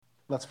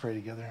Let's pray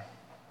together.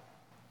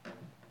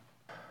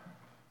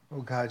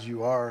 Oh God,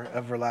 you are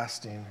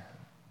everlasting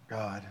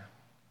God.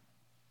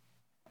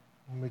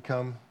 When we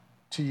come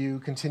to you,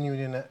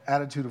 continuing in an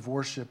attitude of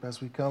worship as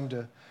we come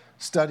to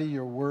study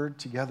your word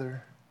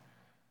together,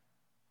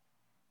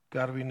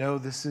 God, we know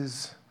this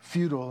is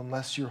futile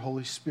unless your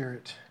Holy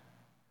Spirit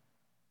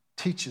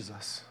teaches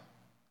us.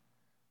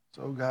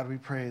 So, God, we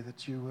pray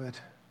that you would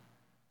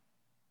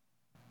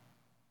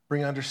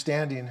bring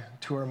understanding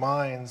to our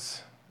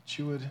minds, that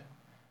you would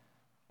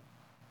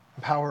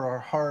empower our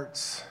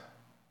hearts,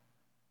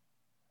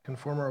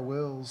 conform our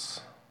wills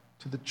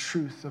to the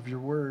truth of your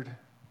word.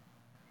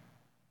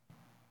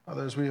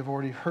 Father, as we have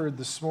already heard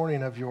this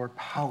morning of your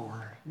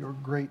power, your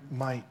great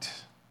might,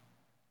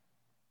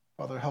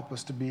 Father, help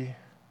us to be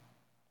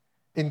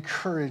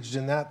encouraged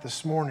in that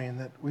this morning,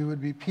 that we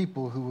would be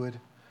people who would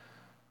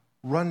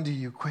run to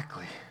you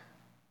quickly.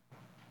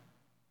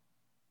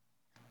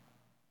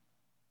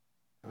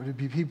 Would it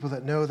be people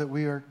that know that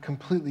we are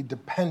completely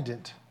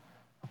dependent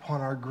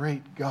upon our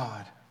great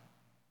God?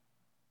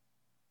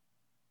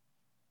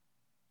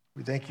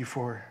 We thank you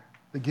for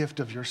the gift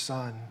of your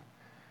Son.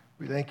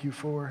 We thank you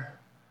for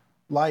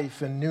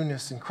life and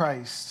newness in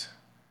Christ.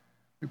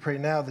 We pray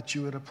now that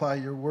you would apply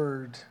your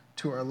word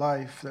to our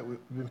life, that would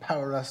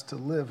empower us to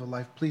live a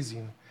life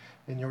pleasing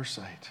in your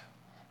sight.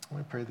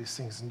 We pray these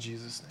things in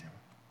Jesus'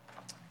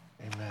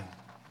 name. Amen.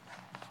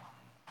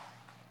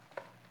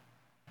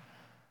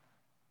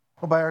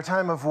 Well, by our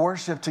time of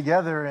worship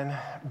together and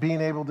being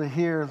able to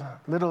hear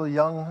little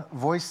young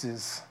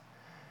voices,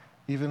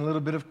 even a little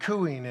bit of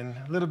cooing and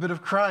a little bit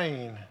of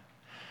crying,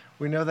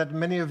 we know that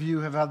many of you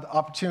have had the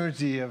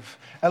opportunity of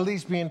at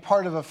least being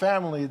part of a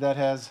family that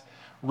has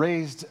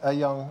raised a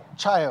young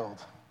child.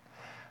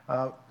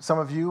 Some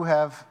of you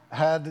have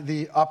had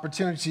the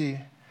opportunity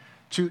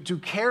to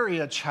carry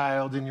a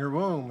child in your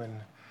womb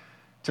and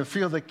to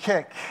feel the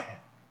kick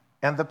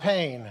and the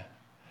pain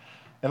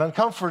and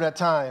uncomfort at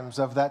times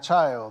of that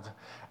child,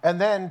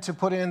 and then to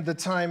put in the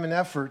time and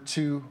effort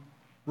to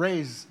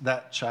raise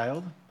that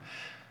child.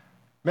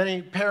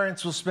 Many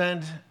parents will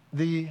spend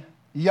the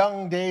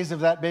young days of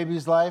that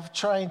baby's life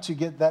trying to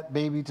get that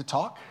baby to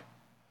talk,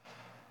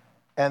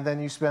 and then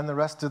you spend the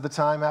rest of the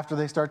time after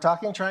they start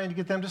talking trying to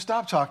get them to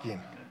stop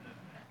talking.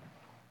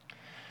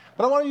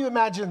 But I want you to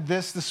imagine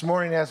this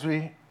morning as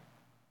we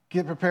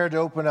get prepared to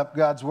open up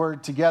God's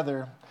Word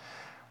together.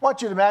 I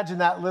want you to imagine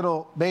that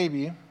little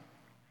baby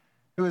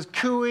who is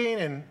cooing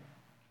and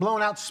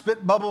blowing out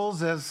spit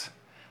bubbles as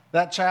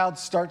that child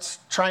starts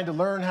trying to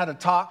learn how to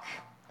talk.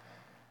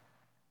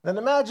 Then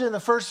imagine the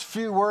first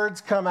few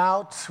words come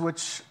out,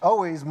 which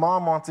always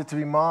mom wants it to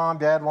be mom,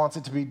 dad wants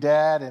it to be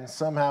dad, and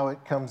somehow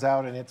it comes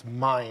out and it's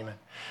mine.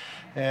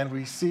 And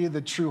we see the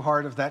true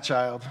heart of that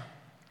child.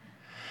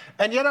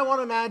 And yet I want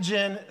to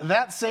imagine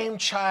that same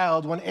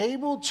child, when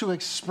able to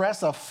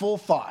express a full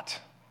thought,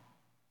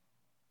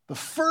 the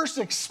first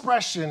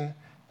expression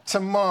to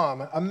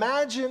mom,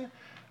 imagine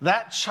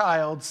that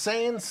child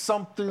saying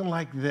something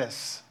like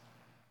this: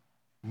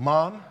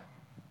 Mom,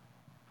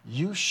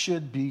 you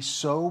should be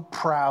so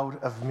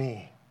proud of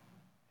me.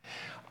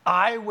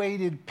 I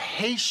waited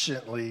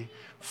patiently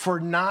for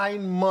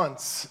 9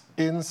 months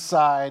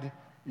inside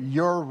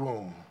your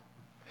womb.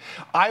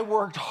 I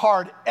worked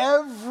hard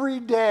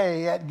every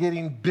day at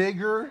getting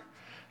bigger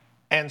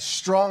and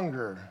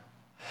stronger.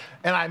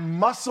 And I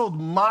muscled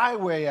my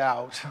way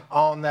out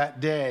on that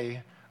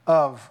day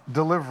of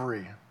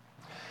delivery.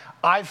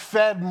 I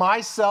fed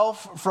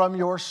myself from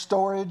your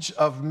storage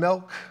of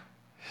milk.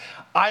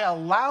 I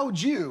allowed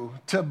you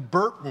to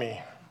burp me,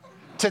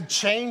 to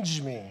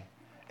change me,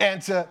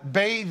 and to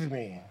bathe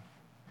me.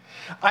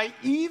 I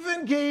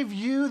even gave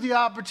you the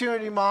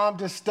opportunity, Mom,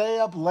 to stay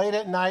up late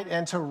at night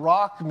and to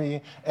rock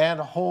me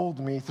and hold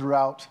me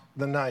throughout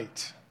the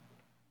night.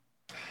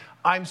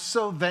 I'm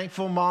so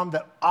thankful, Mom,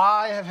 that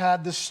I have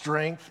had the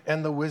strength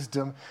and the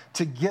wisdom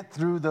to get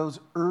through those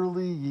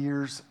early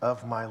years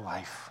of my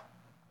life.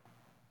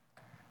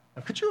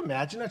 Now, could you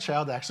imagine a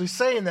child actually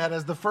saying that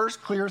as the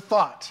first clear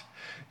thought?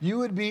 You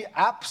would be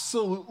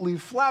absolutely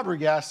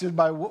flabbergasted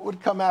by what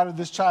would come out of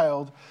this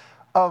child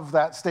of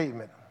that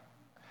statement.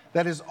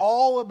 That is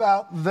all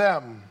about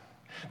them.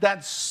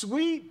 That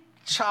sweet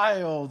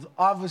child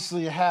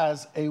obviously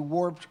has a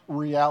warped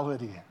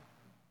reality.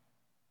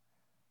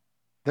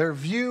 Their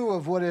view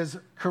of what is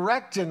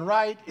correct and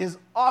right is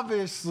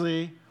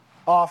obviously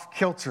off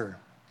kilter.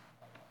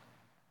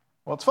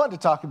 Well, it's fun to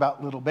talk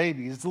about little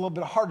babies. It's a little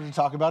bit harder to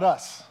talk about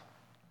us.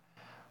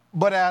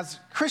 But as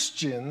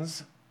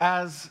Christians,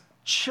 as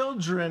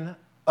children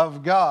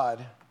of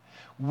God,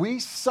 we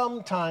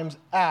sometimes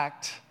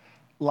act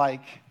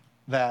like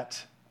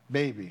that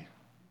baby.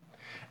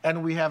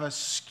 And we have a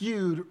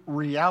skewed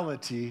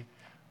reality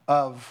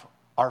of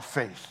our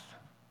faith.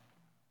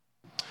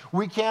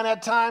 We can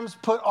at times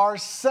put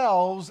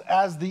ourselves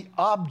as the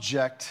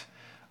object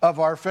of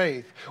our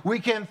faith. We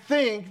can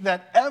think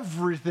that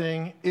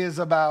everything is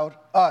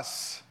about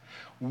us,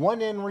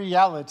 when in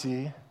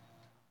reality,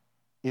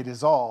 it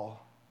is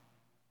all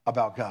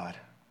about God.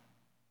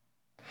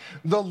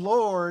 The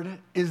Lord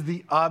is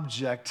the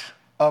object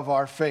of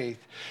our faith.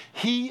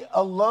 He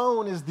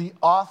alone is the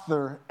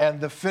author and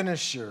the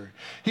finisher.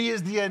 He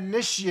is the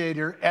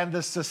initiator and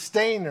the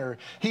sustainer.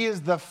 He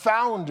is the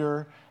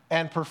founder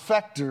and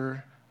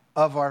perfecter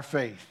of our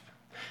faith.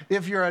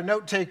 If you're a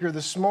note taker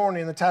this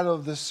morning, the title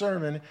of this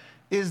sermon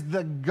is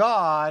The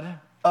God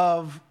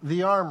of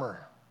the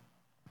Armor.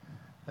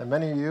 And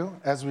many of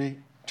you, as we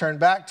turn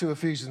back to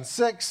Ephesians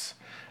 6,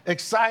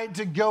 excited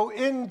to go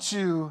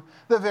into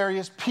the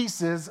various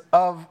pieces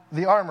of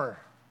the armor.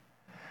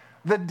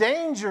 The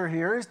danger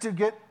here is to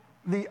get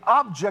the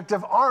object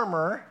of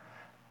armor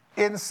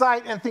in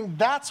sight and think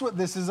that's what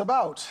this is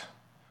about,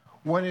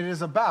 when it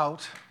is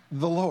about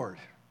the Lord.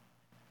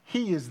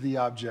 He is the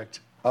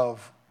object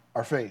of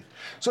our faith.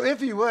 So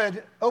if you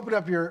would, open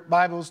up your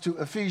Bibles to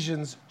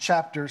Ephesians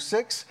chapter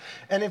 6.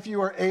 And if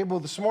you are able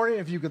this morning,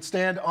 if you could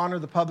stand, honor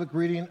the public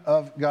reading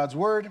of God's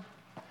word.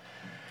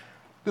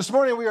 This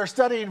morning we are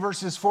studying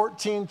verses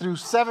 14 through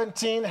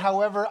 17.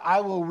 However,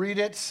 I will read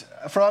it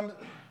from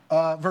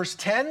verse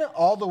 10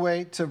 all the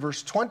way to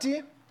verse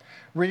 20,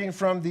 reading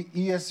from the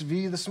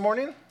ESV this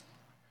morning.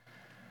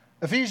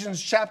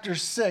 Ephesians chapter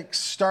 6,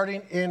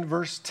 starting in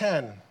verse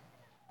 10.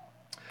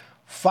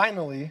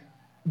 Finally,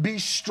 be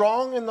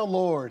strong in the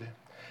Lord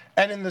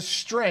and in the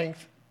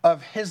strength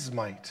of his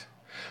might.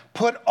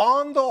 Put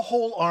on the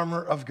whole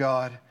armor of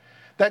God,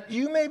 that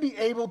you may be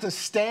able to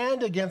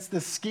stand against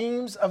the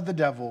schemes of the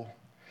devil.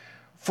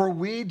 For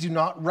we do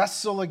not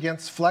wrestle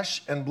against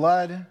flesh and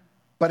blood,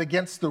 but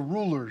against the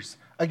rulers,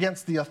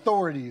 against the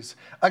authorities,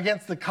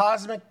 against the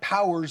cosmic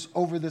powers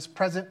over this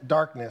present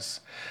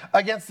darkness,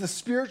 against the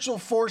spiritual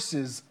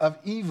forces of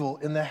evil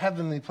in the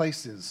heavenly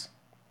places.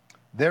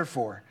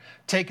 Therefore,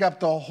 take up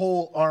the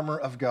whole armor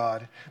of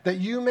God, that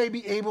you may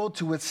be able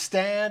to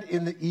withstand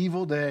in the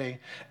evil day,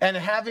 and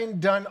having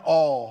done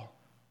all,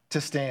 to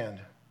stand.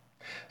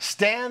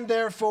 Stand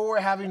therefore,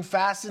 having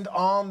fastened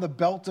on the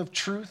belt of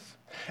truth,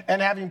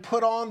 and having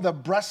put on the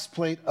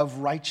breastplate of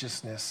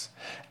righteousness,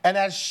 and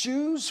as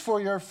shoes for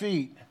your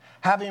feet,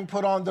 having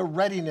put on the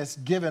readiness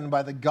given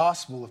by the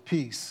gospel of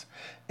peace.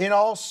 In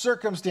all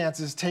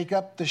circumstances, take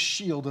up the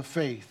shield of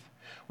faith,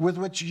 with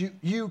which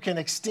you can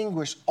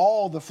extinguish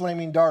all the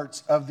flaming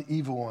darts of the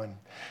evil one.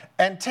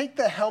 And take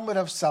the helmet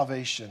of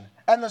salvation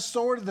and the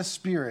sword of the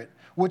Spirit,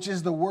 which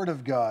is the word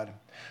of God,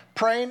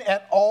 praying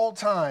at all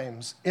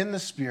times in the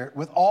Spirit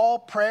with all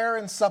prayer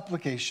and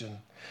supplication.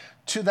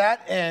 To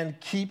that end,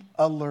 keep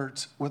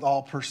alert with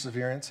all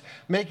perseverance,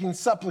 making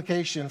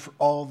supplication for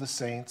all the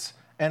saints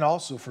and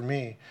also for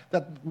me,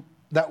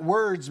 that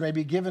words may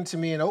be given to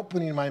me in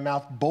opening my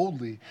mouth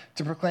boldly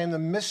to proclaim the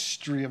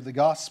mystery of the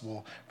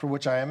gospel, for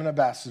which I am an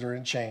ambassador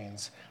in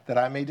chains, that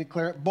I may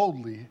declare it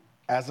boldly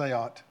as I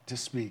ought to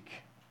speak.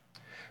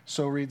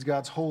 So reads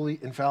God's holy,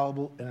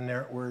 infallible, and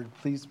inerrant word.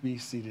 Please be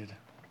seated.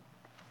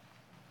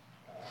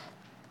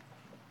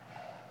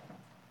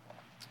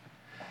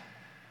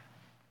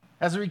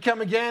 As we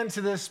come again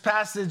to this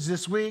passage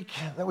this week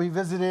that we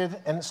visited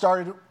and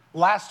started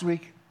last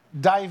week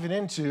diving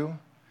into,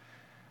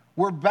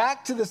 we're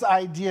back to this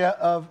idea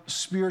of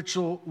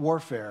spiritual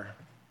warfare.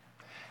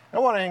 I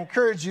want to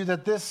encourage you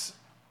that this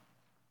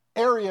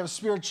area of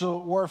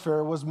spiritual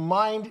warfare was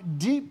mined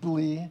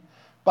deeply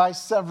by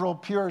several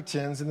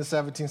Puritans in the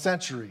 17th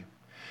century.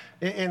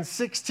 In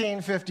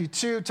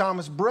 1652,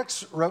 Thomas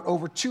Brooks wrote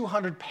over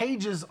 200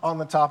 pages on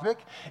the topic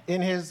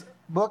in his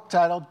book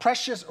titled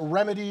Precious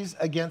Remedies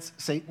Against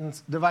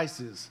Satan's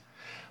Devices.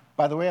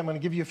 By the way, I'm going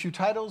to give you a few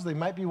titles. They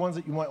might be ones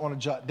that you might want to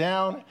jot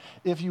down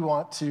if you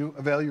want to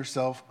avail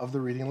yourself of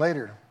the reading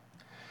later.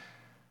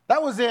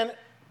 That was in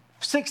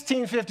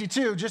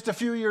 1652. Just a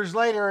few years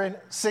later, in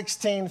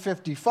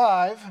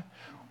 1655,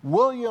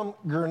 William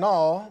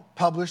Gurnall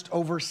published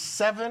over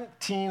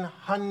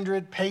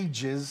 1,700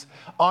 pages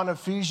on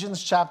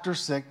Ephesians chapter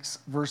 6,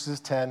 verses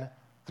 10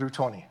 through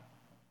 20.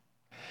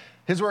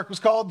 His work was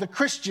called The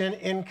Christian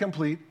in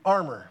Complete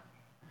Armor.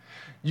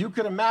 You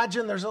can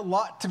imagine there's a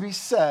lot to be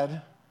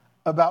said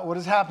about what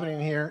is happening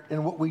here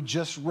in what we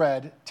just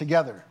read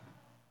together.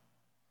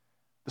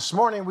 This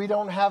morning, we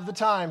don't have the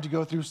time to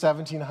go through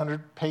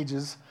 1,700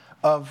 pages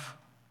of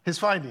his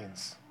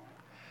findings.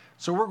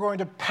 So we're going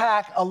to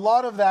pack a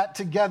lot of that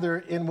together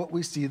in what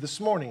we see this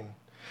morning.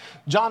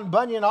 John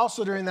Bunyan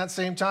also during that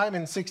same time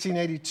in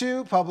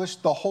 1682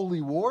 published The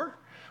Holy War,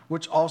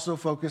 which also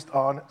focused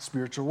on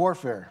spiritual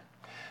warfare.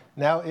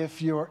 Now,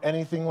 if you're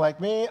anything like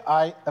me,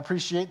 I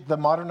appreciate the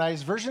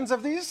modernized versions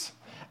of these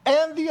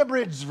and the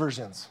abridged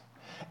versions.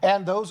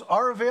 And those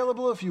are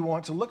available if you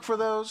want to look for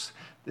those.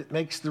 It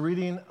makes the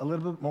reading a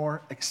little bit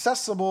more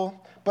accessible,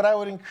 but I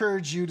would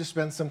encourage you to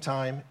spend some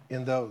time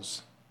in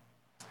those.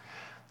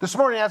 This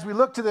morning, as we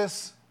look to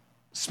this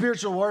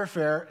spiritual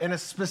warfare, and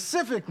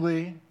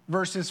specifically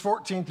verses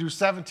 14 through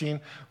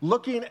 17,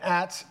 looking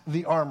at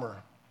the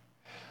armor.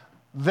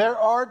 There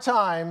are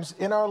times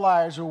in our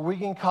lives where we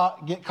can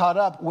get caught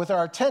up with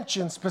our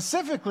attention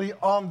specifically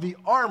on the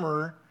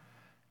armor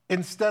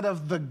instead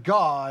of the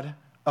God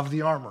of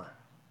the armor.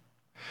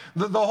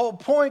 The whole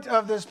point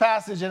of this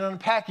passage and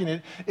unpacking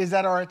it is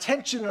that our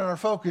attention and our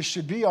focus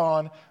should be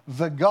on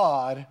the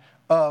God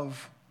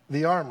of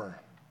the armor.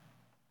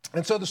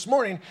 And so this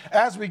morning,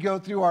 as we go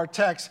through our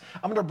text,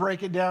 I'm going to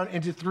break it down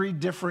into three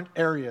different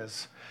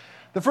areas.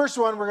 The first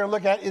one we're going to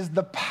look at is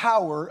the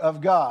power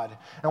of God.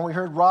 And we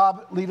heard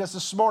Rob lead us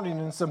this morning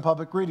in some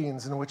public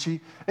readings in which he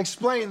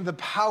explained the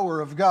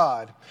power of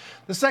God.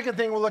 The second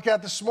thing we'll look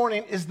at this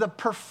morning is the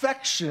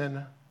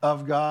perfection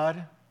of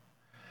God.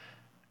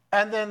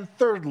 And then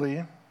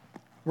thirdly,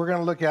 we're going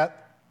to look at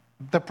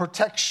the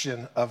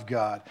protection of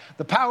God.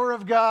 The power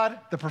of God,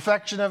 the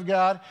perfection of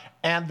God,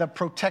 and the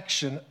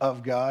protection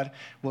of God.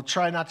 We'll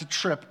try not to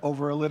trip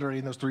over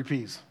alliterating those three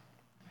P's.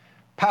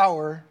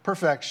 Power,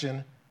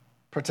 perfection,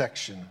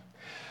 protection.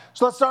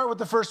 So let's start with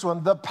the first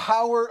one, the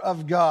power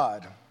of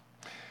God.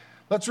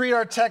 Let's read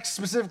our text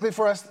specifically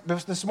for us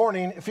this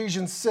morning,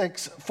 Ephesians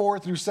 6, 4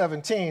 through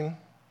 17.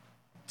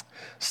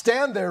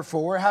 Stand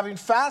therefore, having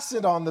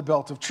fastened on the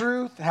belt of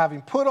truth,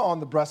 having put on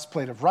the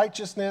breastplate of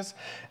righteousness,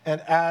 and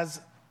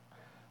as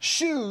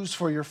shoes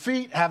for your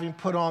feet, having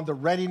put on the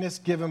readiness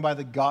given by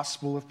the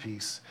gospel of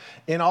peace.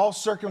 In all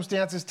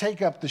circumstances,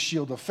 take up the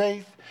shield of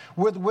faith,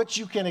 with which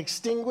you can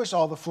extinguish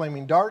all the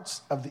flaming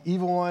darts of the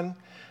evil one,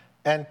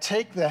 and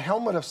take the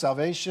helmet of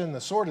salvation,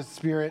 the sword of the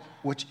Spirit,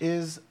 which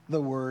is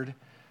the word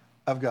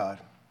of God.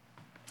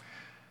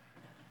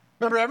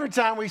 Remember, every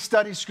time we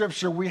study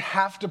Scripture, we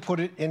have to put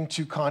it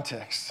into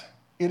context.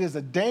 It is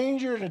a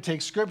danger to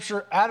take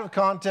Scripture out of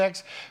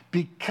context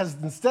because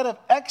instead of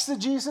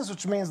exegesis,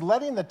 which means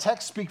letting the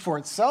text speak for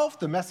itself,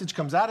 the message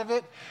comes out of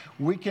it,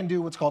 we can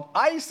do what's called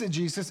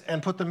eisegesis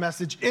and put the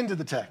message into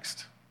the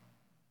text,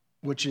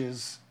 which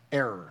is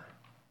error.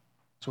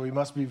 So we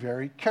must be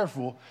very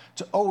careful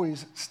to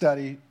always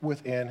study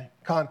within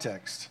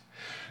context.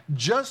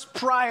 Just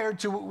prior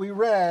to what we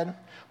read,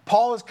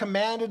 Paul has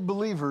commanded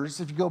believers,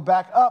 if you go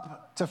back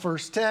up to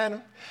verse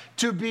 10,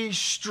 to be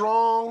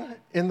strong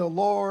in the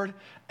Lord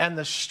and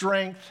the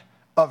strength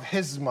of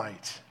his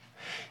might.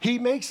 He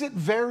makes it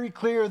very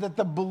clear that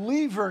the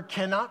believer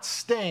cannot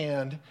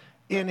stand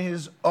in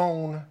his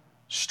own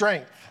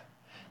strength.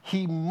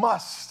 He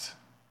must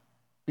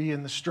be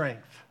in the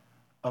strength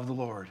of the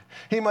Lord.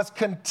 He must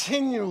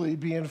continually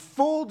be in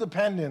full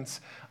dependence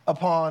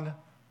upon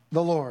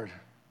the Lord.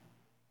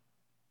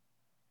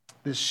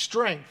 This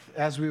strength,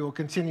 as we will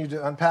continue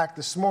to unpack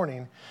this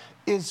morning,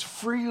 is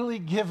freely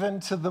given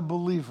to the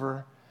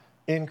believer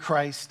in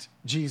Christ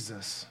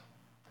Jesus.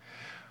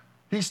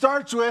 He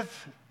starts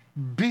with,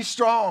 be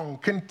strong,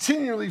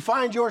 continually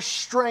find your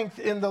strength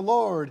in the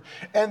Lord.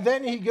 And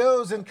then he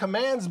goes and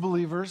commands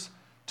believers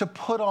to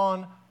put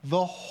on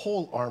the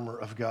whole armor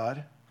of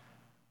God.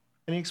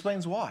 And he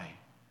explains why.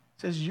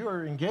 He says,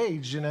 you're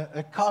engaged in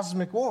a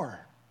cosmic war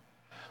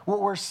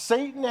where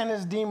Satan and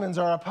his demons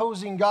are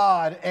opposing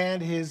God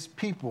and his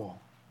people.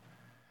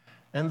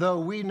 And though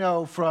we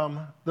know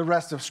from the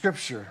rest of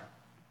Scripture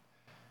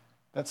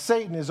that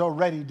Satan is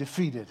already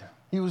defeated,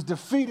 he was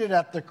defeated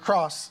at the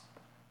cross.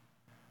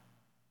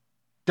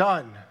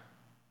 Done.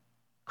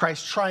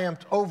 Christ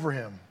triumphed over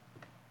him.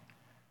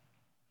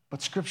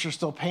 But Scripture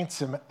still paints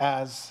him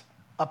as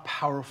a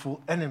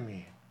powerful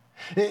enemy.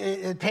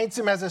 It paints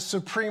him as a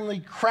supremely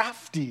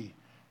crafty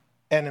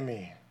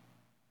enemy.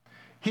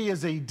 He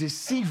is a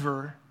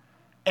deceiver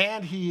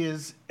and he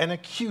is an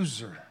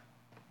accuser.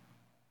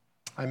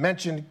 I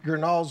mentioned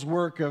Gurnall's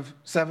work of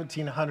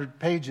 1,700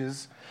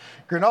 pages.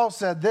 Gurnall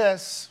said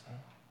this,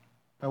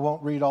 I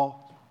won't read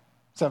all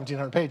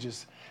 1,700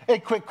 pages, a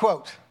quick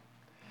quote.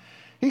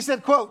 He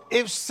said, quote,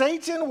 if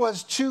Satan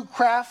was too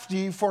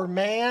crafty for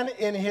man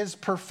in his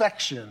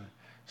perfection,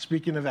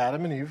 speaking of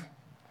Adam and Eve,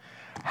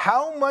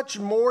 how much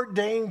more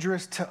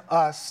dangerous to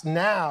us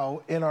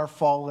now in our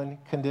fallen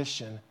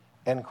condition,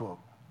 end quote.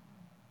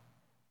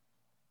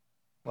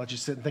 I'll let you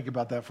sit and think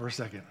about that for a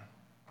second.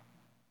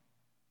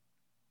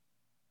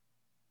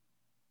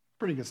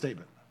 Pretty good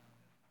statement.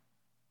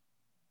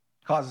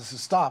 Causes us to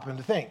stop and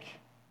to think.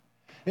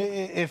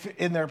 If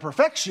in their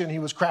perfection he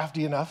was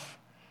crafty enough,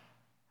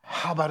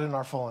 how about in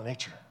our fallen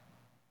nature?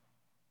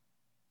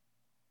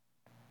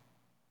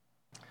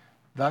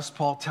 Thus,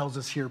 Paul tells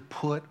us here,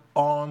 put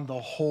on the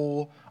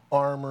whole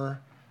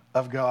armor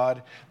of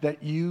God,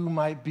 that you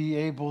might be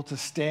able to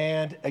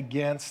stand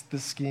against the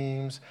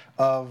schemes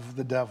of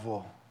the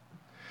devil.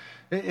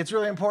 It's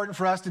really important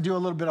for us to do a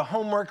little bit of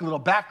homework, a little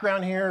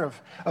background here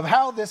of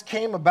how this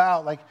came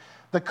about, like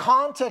the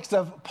context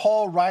of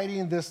Paul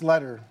writing this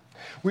letter.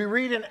 We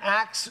read in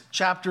Acts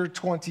chapter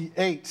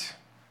 28.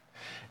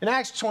 In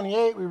Acts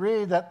 28, we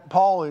read that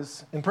Paul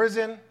is in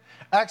prison.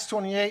 Acts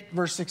 28,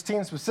 verse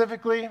 16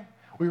 specifically,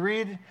 we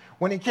read,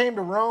 when he came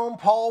to Rome,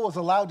 Paul was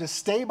allowed to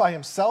stay by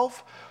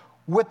himself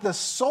with the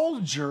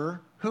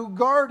soldier who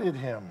guarded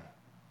him.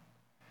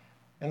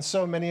 And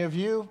so many of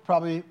you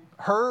probably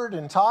heard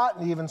and taught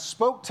and even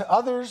spoke to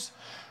others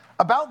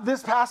about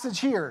this passage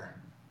here,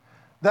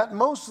 that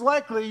most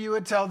likely you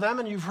would tell them,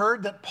 and you've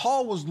heard that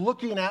Paul was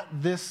looking at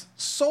this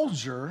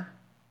soldier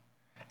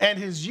and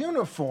his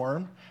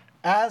uniform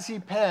as he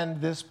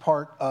penned this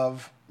part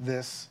of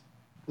this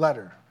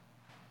letter.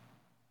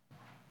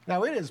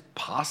 Now, it is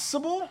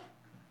possible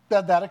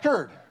that that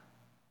occurred.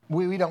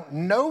 We don't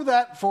know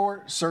that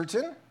for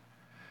certain,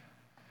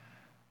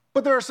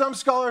 But there are some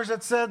scholars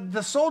that said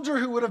the soldier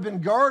who would have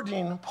been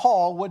guarding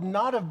Paul would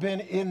not have been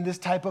in this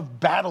type of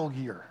battle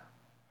gear.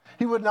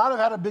 He would not have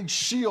had a big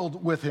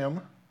shield with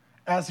him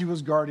as he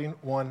was guarding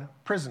one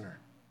prisoner.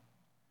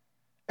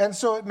 And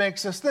so it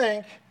makes us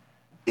think,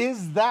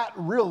 is that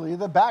really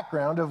the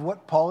background of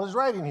what Paul is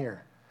writing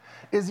here?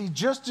 Is he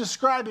just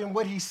describing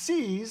what he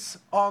sees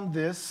on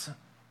this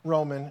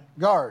Roman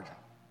guard?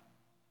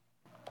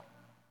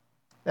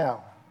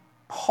 Now,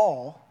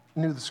 Paul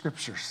knew the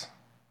scriptures.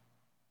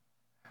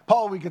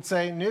 Paul, we could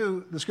say,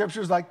 knew the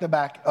scriptures like the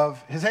back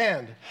of his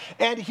hand.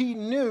 And he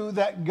knew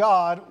that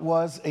God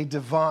was a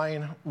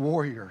divine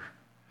warrior.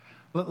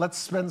 Let's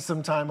spend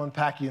some time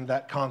unpacking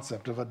that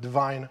concept of a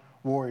divine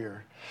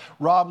warrior.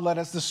 Rob led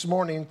us this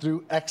morning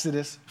through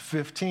Exodus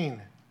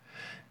 15.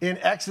 In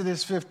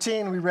Exodus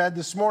 15, we read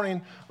this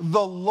morning,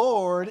 the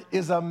Lord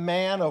is a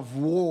man of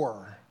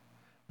war.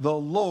 The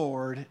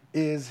Lord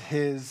is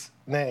his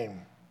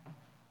name.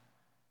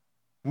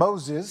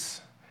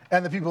 Moses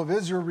and the people of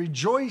Israel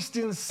rejoiced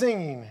in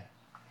singing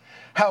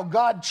how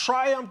God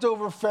triumphed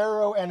over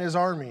Pharaoh and his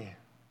army.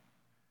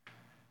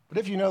 But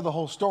if you know the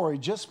whole story,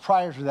 just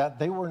prior to that,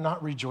 they were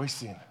not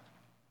rejoicing.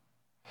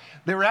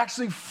 They were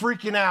actually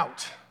freaking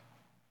out.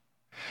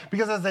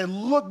 Because as they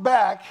look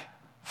back,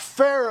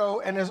 Pharaoh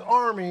and his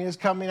army is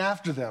coming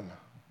after them.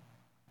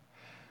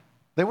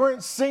 They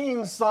weren't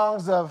singing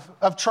songs of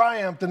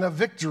triumph and of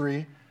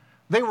victory.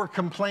 They were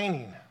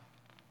complaining.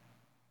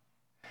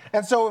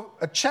 And so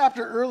a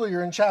chapter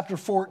earlier, in chapter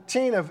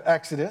 14 of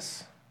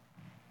Exodus,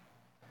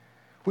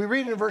 we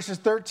read in verses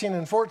 13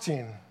 and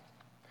 14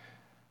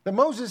 that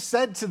Moses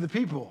said to the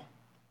people,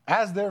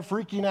 as they're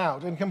freaking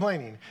out and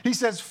complaining, he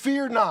says,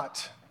 "Fear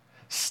not,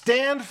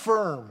 stand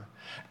firm,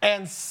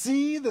 and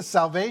see the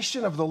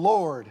salvation of the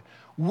Lord,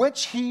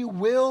 which he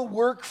will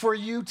work for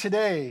you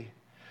today.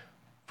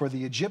 For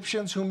the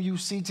Egyptians whom you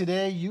see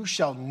today, you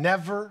shall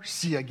never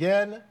see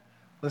again."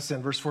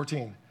 Listen, verse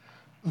 14.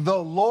 "The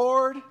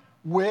Lord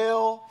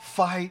will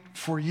fight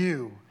for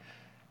you,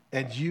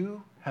 and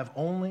you have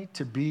only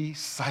to be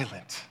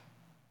silent.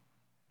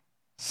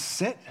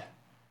 Sit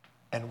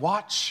and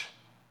watch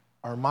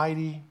our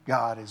mighty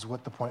God," is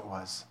what the point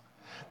was.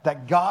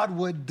 That God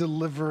would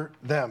deliver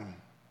them.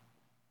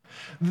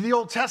 The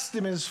Old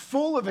Testament is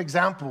full of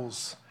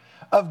examples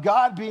of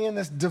God being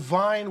this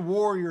divine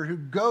warrior who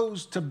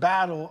goes to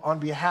battle on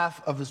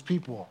behalf of his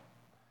people.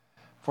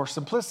 For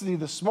simplicity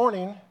this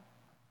morning,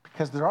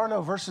 because there are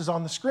no verses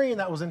on the screen,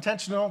 that was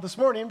intentional this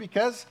morning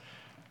because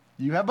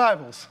you have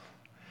Bibles.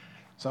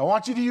 So I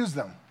want you to use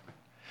them.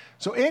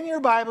 So in your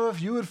Bible, if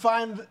you would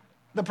find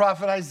the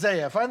prophet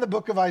Isaiah, find the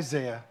book of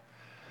Isaiah.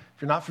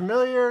 If you're not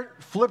familiar,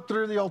 flip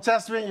through the Old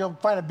Testament, you'll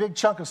find a big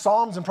chunk of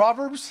Psalms and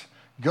Proverbs.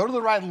 Go to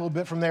the right a little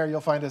bit from there, you'll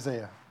find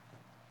Isaiah.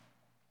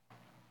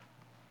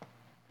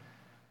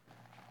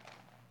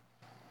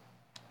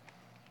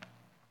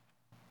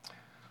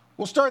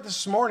 We'll start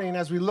this morning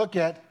as we look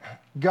at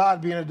God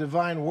being a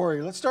divine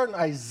warrior. Let's start in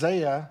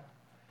Isaiah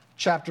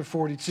chapter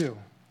 42.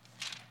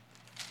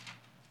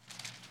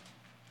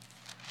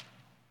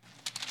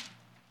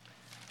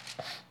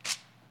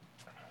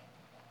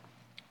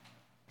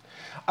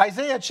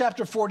 Isaiah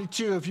chapter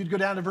 42, if you'd go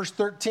down to verse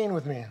 13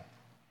 with me.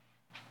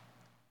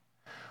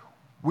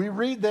 We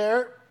read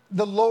there,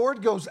 "The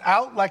Lord goes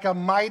out like a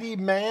mighty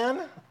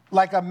man,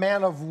 like a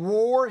man of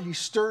war. He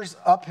stirs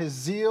up his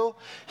zeal.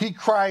 He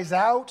cries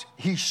out.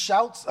 He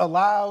shouts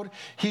aloud.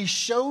 He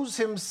shows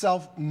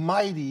himself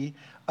mighty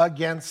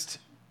against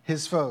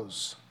his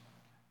foes."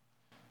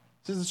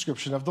 This is a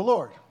description of the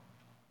Lord.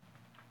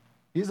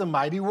 He's a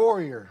mighty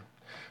warrior.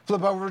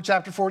 Flip over to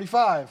chapter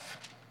 45.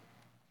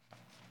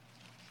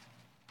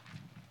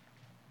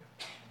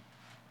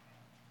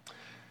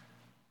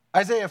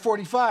 Isaiah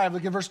 45,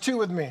 look at verse 2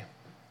 with me.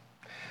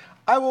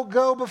 "I will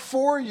go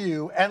before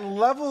you and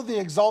level the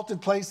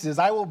exalted places.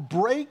 I will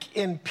break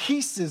in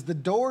pieces the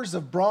doors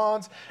of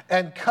bronze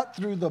and cut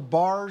through the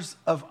bars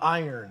of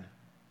iron."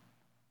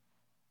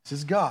 This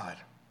is God.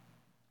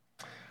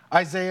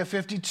 Isaiah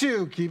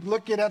 52, keep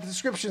looking at the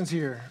descriptions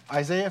here.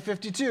 Isaiah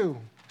 52.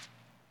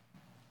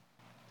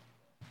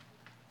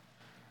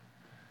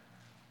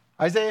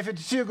 Isaiah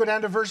 52, go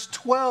down to verse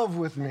 12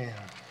 with me.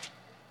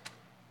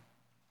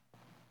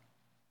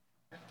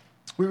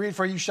 We read,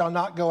 "For you shall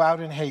not go out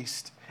in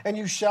haste, and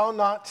you shall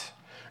not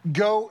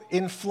go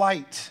in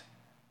flight."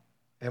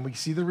 And we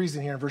see the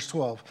reason here in verse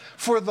 12.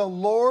 "For the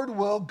Lord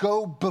will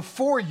go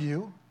before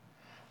you,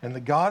 and the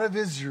God of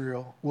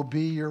Israel will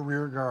be your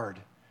rear guard."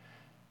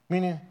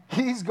 Meaning,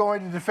 he's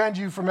going to defend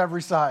you from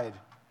every side.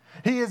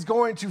 He is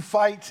going to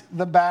fight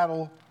the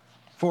battle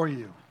for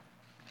you.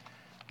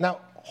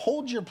 Now,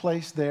 hold your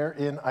place there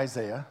in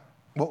Isaiah.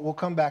 We'll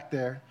come back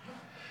there.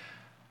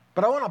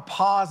 But I want to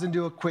pause and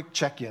do a quick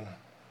check-in.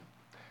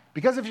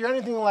 Because if you're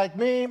anything like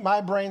me,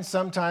 my brain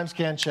sometimes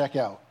can check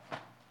out.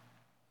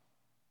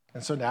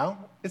 And so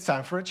now it's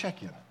time for a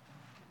check-in.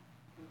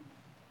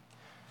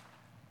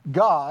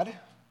 God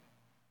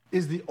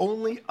is the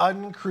only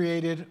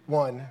uncreated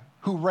one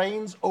who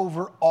reigns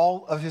over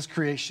all of his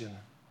creation.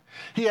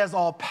 He has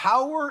all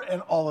power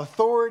and all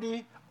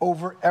authority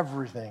over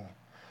everything.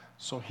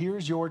 So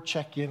here's your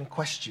check-in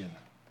question.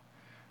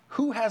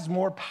 Who has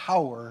more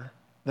power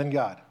than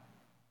God?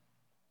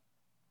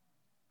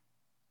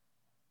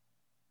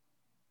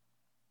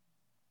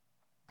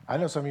 I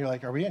know some of you are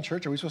like, are we in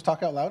church? Are we supposed to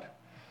talk out loud?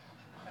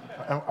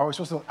 Are we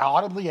supposed to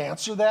audibly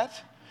answer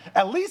that?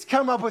 At least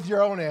come up with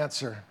your own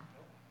answer.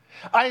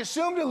 I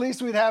assumed at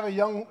least we'd have a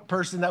young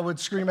person that would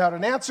scream out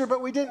an answer,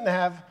 but we didn't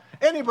have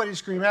anybody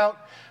scream out.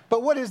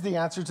 But what is the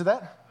answer to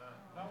that?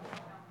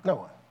 No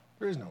one.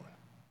 There is no one.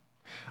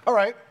 All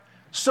right.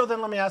 So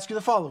then let me ask you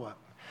the follow-up.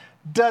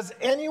 Does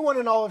anyone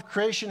in all of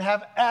creation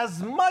have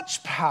as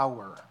much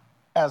power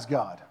as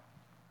God?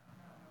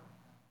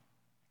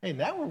 Hey,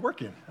 now we're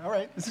working. All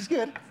right, this is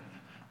good.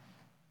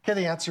 Okay,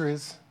 the answer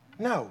is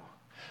no.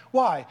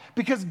 Why?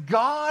 Because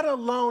God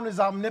alone is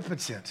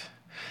omnipotent.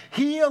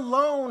 He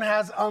alone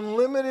has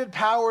unlimited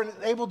power and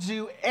is able to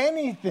do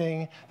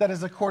anything that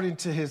is according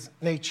to his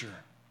nature.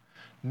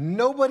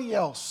 Nobody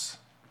else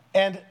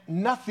and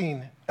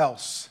nothing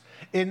else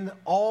in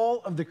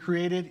all of the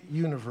created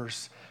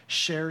universe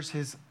shares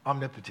his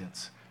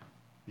omnipotence.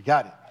 You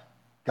got it.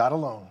 God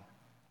alone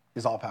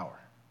is all power.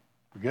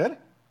 We good?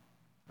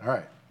 All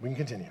right, we can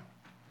continue.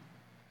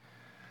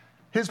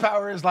 His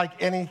power is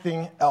like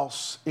anything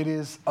else. It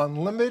is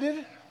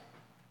unlimited.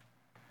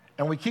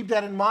 And we keep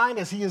that in mind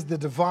as he is the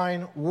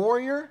divine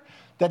warrior,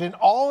 that in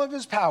all of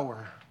his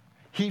power,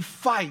 he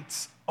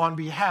fights on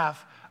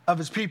behalf of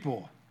his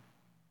people.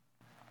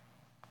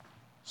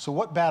 So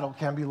what battle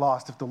can be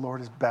lost if the Lord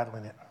is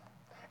battling it?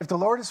 If the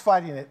Lord is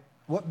fighting it,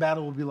 what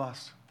battle will be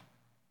lost?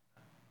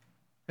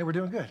 Hey, we're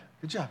doing good.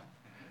 Good job.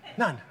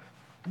 None.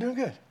 We're doing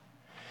good.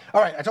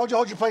 All right, I told you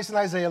hold your place in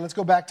Isaiah. Let's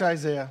go back to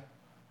Isaiah.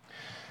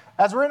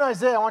 As we're in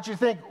Isaiah, I want you to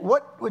think,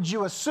 what would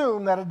you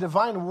assume that a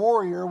divine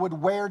warrior would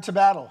wear to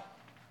battle?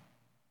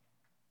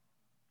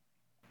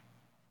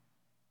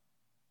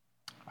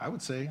 I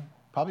would say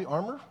probably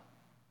armor.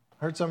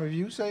 Heard some of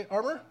you say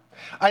armor.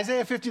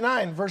 Isaiah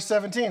 59, verse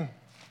 17.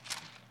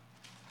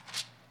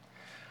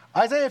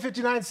 Isaiah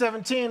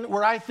 59:17,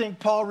 where I think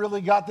Paul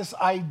really got this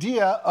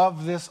idea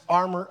of this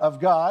armor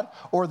of God,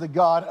 or the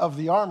God of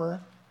the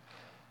armor,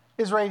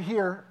 is right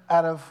here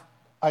out of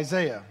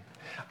Isaiah.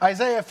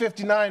 Isaiah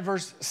 59,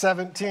 verse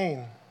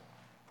 17.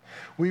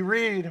 We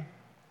read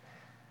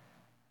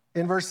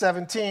in verse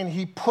 17,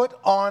 he put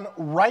on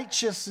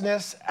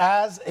righteousness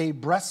as a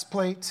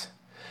breastplate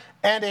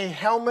and a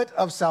helmet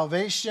of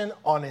salvation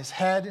on his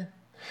head.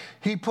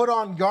 He put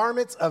on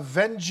garments of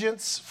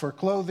vengeance for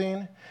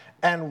clothing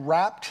and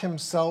wrapped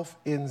himself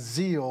in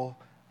zeal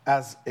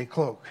as a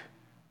cloak.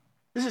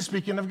 This is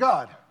speaking of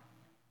God.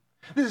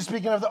 This is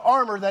speaking of the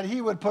armor that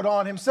he would put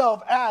on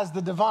himself as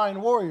the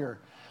divine warrior.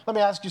 Let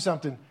me ask you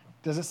something.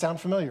 Does it sound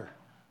familiar?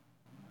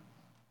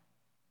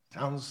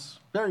 Sounds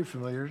very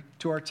familiar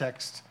to our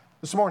text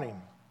this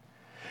morning.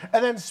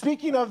 And then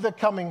speaking of the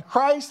coming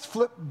Christ,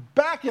 flip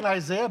back in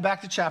Isaiah,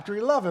 back to chapter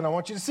 11. I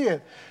want you to see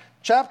it.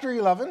 Chapter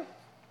 11.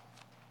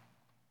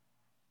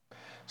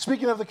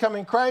 Speaking of the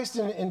coming Christ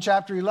in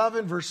chapter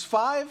 11, verse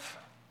 5.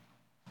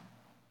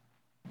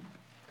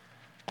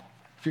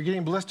 If you're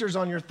getting blisters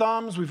on your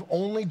thumbs, we've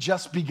only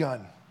just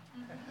begun.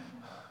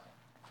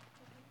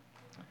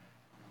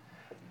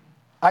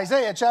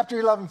 Isaiah chapter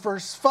 11,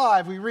 verse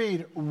 5, we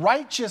read,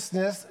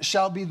 righteousness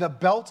shall be the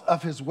belt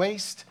of his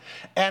waist,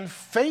 and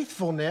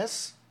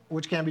faithfulness,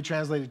 which can be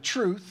translated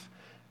truth,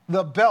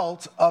 the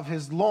belt of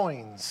his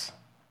loins.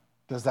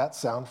 Does that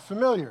sound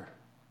familiar?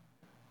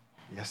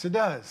 Yes, it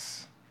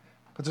does.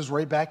 Puts us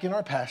right back in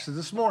our passage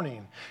this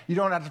morning. You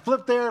don't have to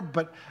flip there,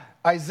 but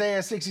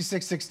Isaiah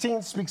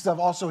 66:16 speaks of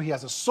also he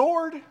has a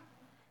sword,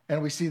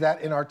 and we see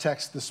that in our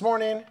text this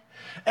morning.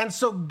 And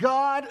so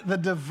God, the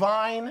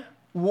divine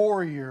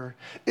warrior,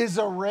 is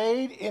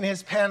arrayed in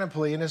his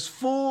panoply, in his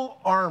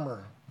full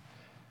armor,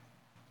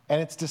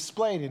 and it's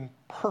displayed in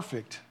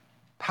perfect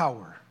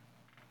power.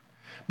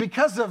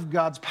 Because of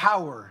God's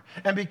power,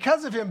 and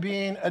because of him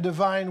being a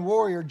divine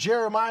warrior,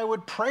 Jeremiah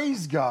would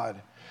praise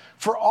God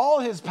for all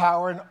his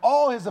power and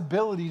all his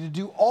ability to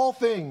do all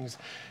things.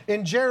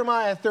 In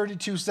Jeremiah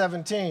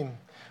 32:17,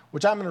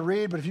 which I'm going to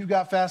read, but if you've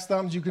got fast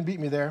thumbs, you can beat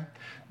me there.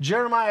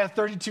 Jeremiah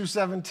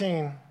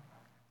 32:17,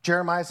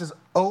 Jeremiah says,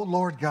 O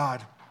Lord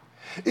God,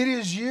 it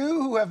is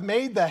you who have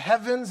made the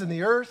heavens and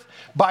the earth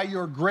by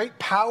your great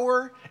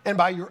power and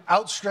by your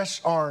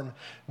outstretched arm.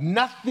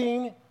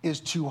 Nothing is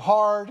too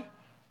hard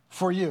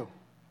for you.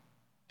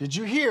 Did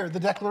you hear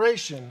the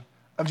declaration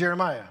of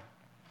Jeremiah?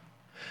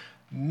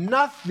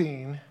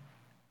 Nothing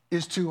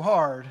is too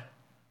hard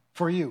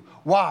for you.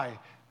 Why?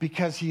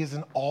 Because he is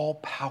an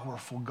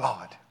all-powerful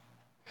God.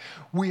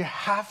 We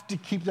have to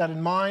keep that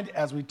in mind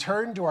as we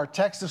turn to our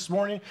text this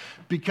morning,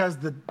 because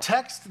the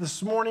text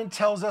this morning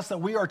tells us that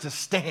we are to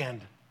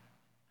stand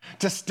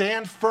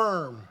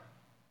firm,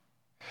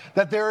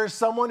 that there is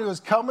someone who is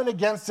coming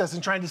against us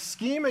and trying to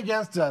scheme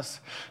against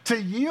us,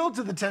 to yield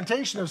to the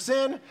temptation of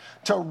sin,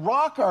 to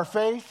rock our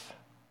faith.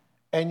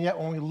 And yet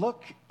when we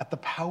look at the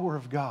power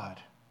of God,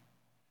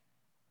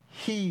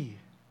 he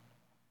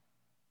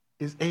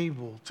is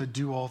able to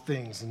do all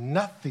things.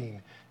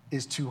 Nothing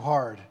is too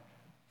hard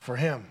for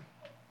him.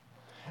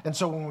 And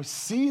so when we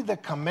see the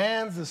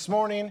commands this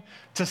morning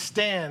to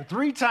stand,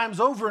 3 times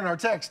over in our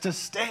text, to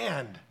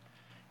stand,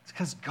 it's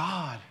because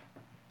God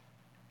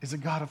is a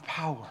God of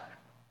power.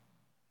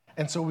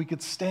 And so we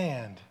could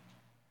stand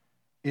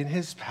in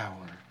his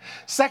power.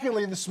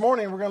 Secondly, this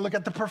morning, we're going to look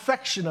at the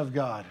perfection of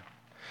God.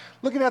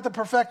 Looking at the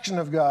perfection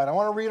of God, I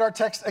want to read our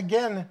text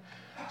again.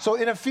 So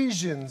in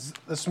Ephesians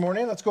this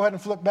morning, let's go ahead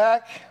and flip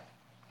back.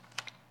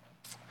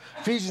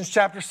 Ephesians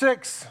chapter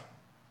 6,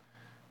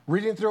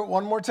 reading through it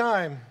one more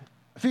time.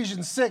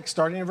 Ephesians 6,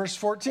 starting in verse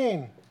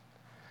 14.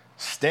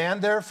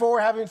 Stand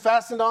therefore, having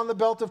fastened on the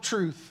belt of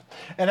truth,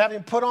 and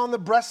having put on the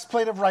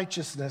breastplate of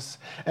righteousness,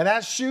 and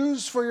as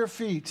shoes for your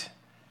feet,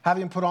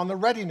 having put on the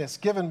readiness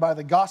given by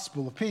the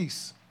gospel of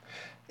peace.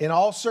 In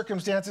all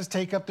circumstances,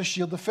 take up the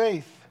shield of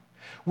faith,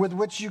 with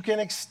which you can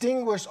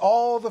extinguish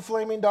all the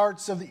flaming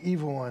darts of the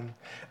evil one,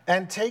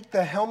 and take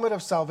the helmet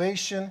of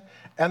salvation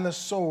and the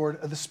sword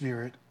of the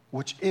Spirit,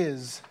 which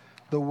is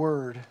the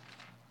word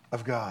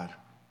of God.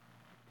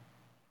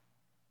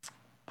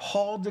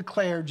 Paul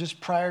declared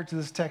just prior to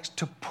this text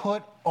to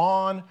put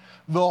on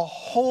the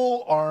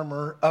whole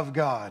armor of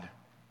God.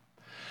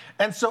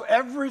 And so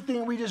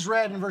everything we just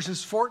read in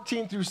verses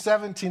 14 through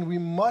 17, we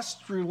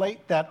must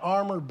relate that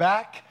armor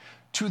back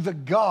to the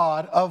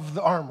God of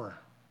the armor.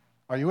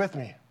 Are you with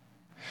me?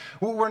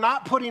 Well, we're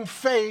not putting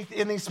faith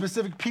in these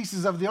specific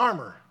pieces of the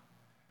armor.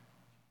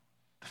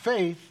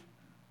 Faith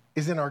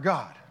is in our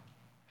God.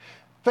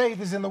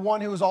 Faith is in the one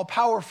who is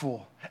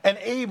all-powerful and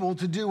able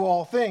to do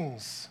all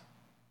things.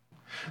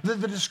 The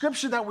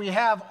description that we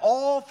have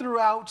all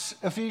throughout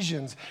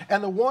Ephesians,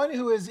 and the one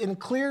who is in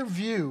clear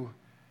view,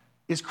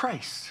 is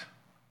Christ.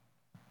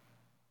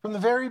 From the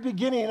very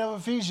beginning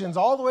of Ephesians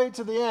all the way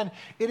to the end,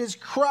 it is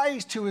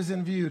Christ who is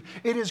in view.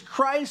 It is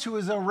Christ who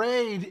is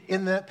arrayed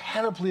in the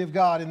panoply of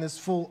God in this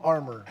full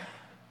armor.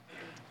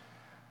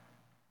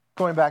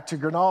 Going back to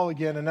Gurnall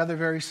again, another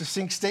very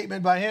succinct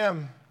statement by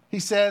him. He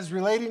says,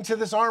 relating to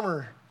this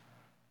armor,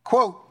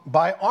 quote,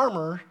 by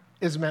armor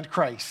is meant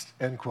Christ,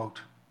 end quote.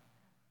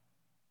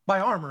 By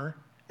armor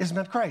is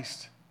meant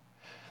Christ.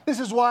 This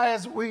is why,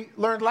 as we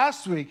learned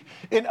last week,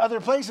 in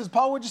other places,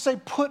 Paul would just say,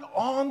 put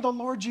on the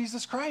Lord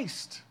Jesus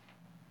Christ.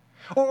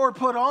 Or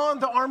put on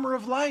the armor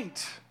of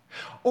light.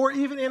 Or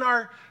even in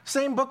our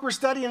same book we're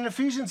studying in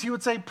Ephesians, he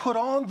would say, put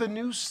on the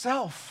new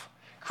self,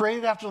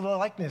 created after the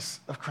likeness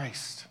of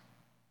Christ.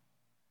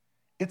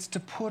 It's to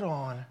put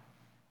on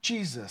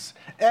Jesus,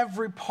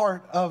 every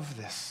part of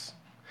this.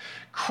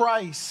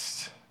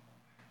 Christ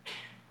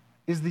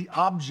is the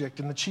object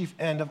and the chief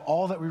end of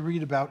all that we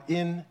read about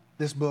in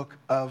this book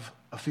of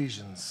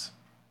Ephesians.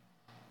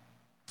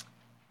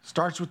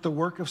 Starts with the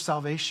work of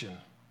salvation.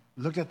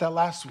 We looked at that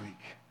last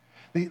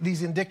week.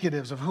 These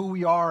indicatives of who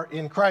we are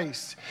in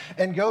Christ.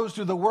 And goes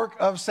through the work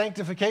of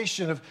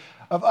sanctification,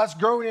 of us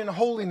growing in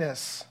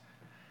holiness.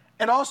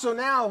 And also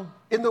now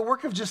in the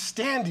work of just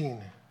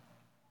standing.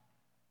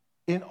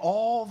 In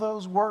all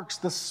those works,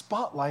 the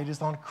spotlight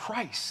is on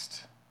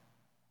Christ.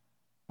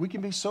 We can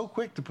be so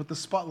quick to put the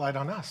spotlight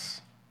on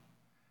us.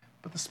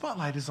 But the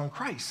spotlight is on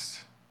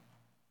Christ.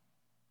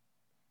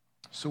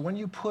 So when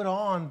you put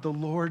on the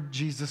Lord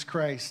Jesus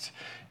Christ,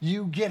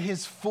 you get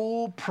his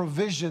full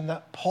provision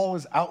that Paul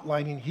is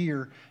outlining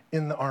here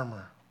in the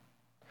armor.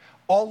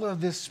 All of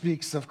this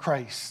speaks of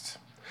Christ.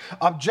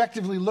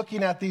 Objectively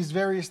looking at these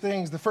various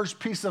things, the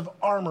first piece of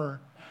armor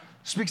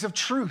speaks of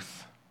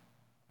truth.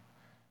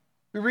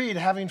 We read,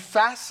 having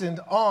fastened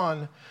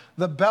on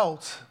the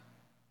belt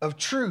of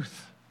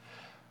truth.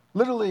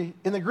 Literally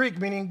in the Greek,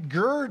 meaning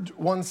gird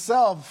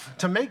oneself,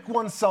 to make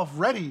oneself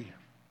ready.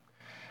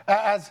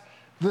 As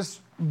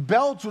this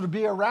belt would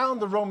be around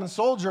the Roman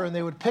soldier, and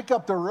they would pick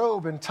up their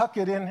robe and tuck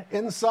it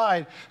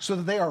inside so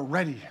that they are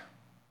ready.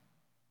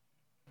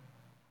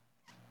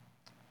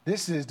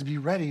 This is to be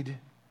readied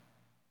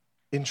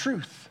in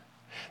truth.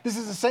 This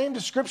is the same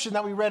description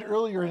that we read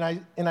earlier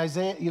in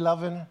Isaiah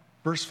 11,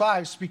 verse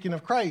 5, speaking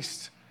of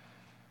Christ,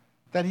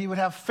 that he would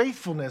have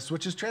faithfulness,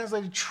 which is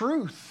translated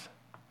truth,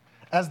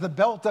 as the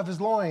belt of his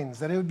loins,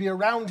 that it would be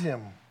around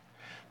him.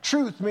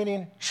 Truth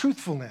meaning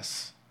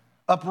truthfulness,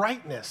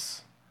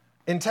 uprightness,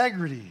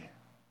 integrity.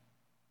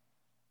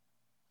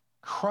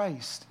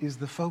 Christ is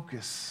the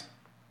focus.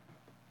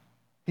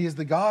 He is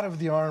the God of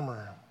the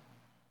armor.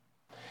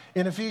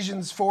 In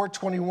Ephesians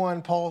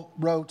 4:21, Paul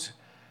wrote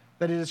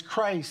that it is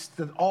Christ,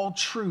 that all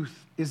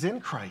truth is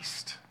in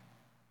Christ.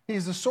 He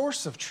is the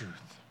source of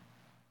truth.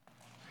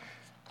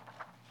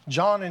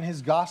 John in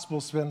his gospel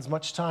spends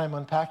much time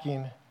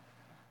unpacking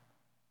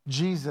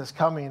Jesus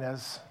coming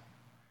as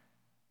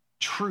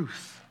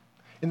truth.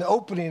 In the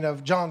opening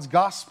of John's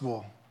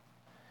gospel,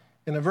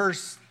 in a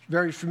verse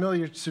very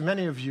familiar to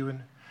many of you,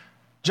 in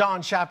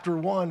John chapter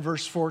 1,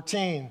 verse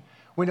 14,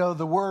 we know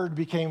the Word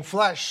became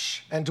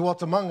flesh and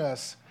dwelt among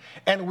us,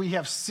 and we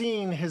have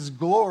seen his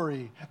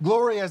glory,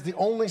 glory as the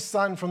only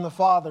Son from the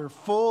Father,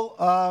 full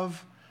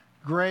of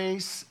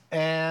grace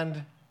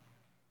and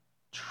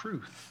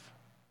truth.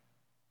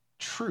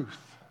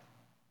 Truth.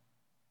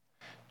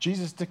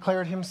 Jesus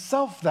declared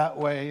himself that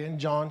way in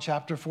John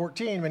chapter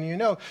 14. And you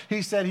know,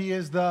 he said he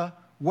is the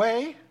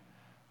way,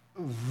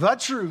 the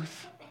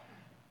truth,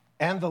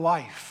 and the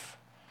life,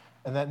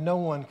 and that no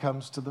one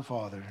comes to the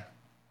Father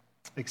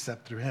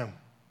except through him.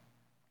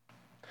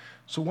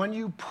 So when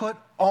you put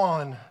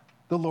on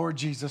the Lord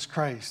Jesus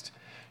Christ,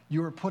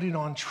 you are putting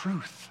on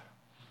truth.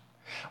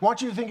 I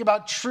want you to think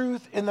about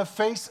truth in the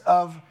face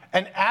of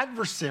an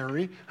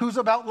adversary who's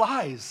about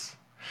lies,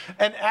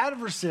 an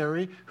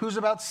adversary who's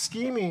about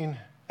scheming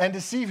and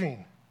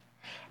deceiving.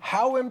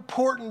 How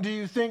important do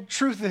you think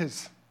truth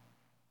is?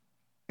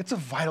 It's a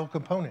vital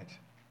component.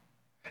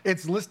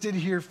 It's listed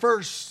here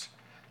first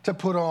to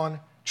put on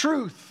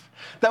truth.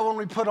 That when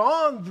we put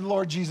on the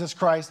Lord Jesus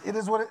Christ, it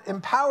is what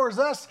empowers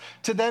us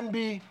to then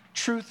be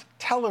truth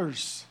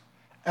tellers,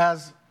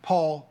 as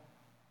Paul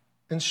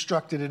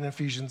instructed in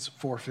Ephesians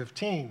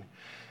 4:15.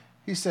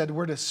 He said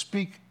we're to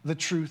speak the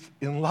truth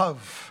in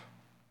love,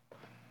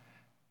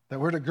 that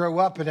we're to grow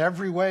up in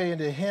every way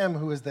into him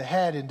who is the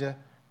head, into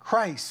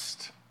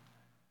Christ.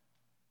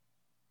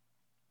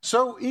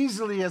 So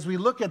easily as we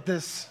look at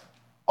this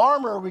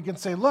armor, we can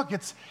say, look,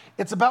 it's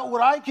about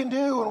what I can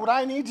do and what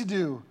I need to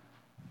do.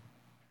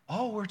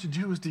 All we're to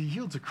do is to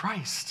yield to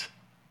Christ,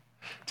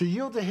 to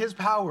yield to his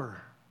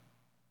power.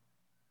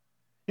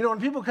 You know, when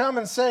people come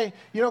and say,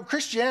 you know,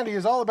 Christianity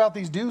is all about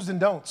these do's and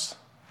don'ts,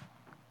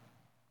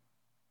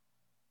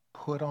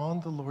 put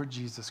on the Lord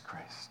Jesus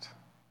Christ.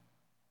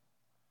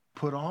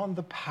 Put on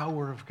the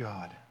power of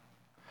God.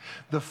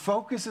 The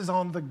focus is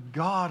on the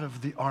God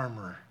of the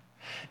armor.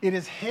 It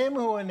is him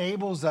who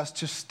enables us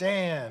to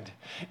stand.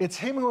 It's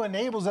him who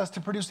enables us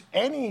to produce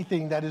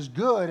anything that is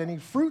good, any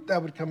fruit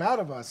that would come out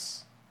of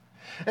us.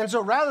 And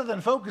so rather than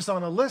focus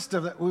on a list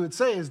of that we would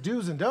say is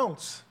do's and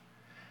don'ts,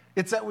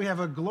 it's that we have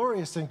a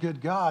glorious and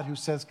good God who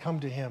says, come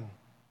to him.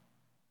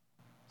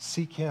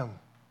 Seek him.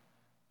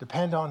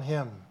 Depend on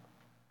him.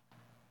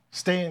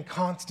 Stay in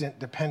constant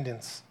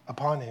dependence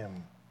upon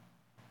him.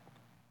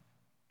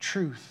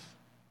 Truth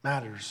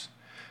matters.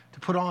 To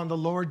put on the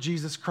Lord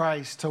Jesus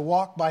Christ, to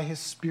walk by his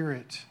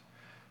Spirit,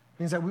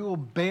 means that we will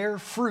bear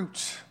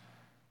fruit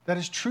that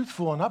is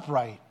truthful and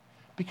upright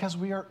because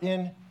we are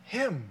in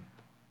him.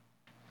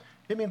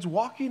 It means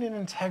walking in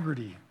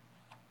integrity.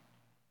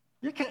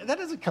 That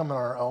doesn't come on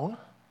our own.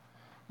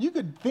 You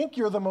could think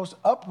you're the most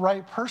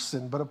upright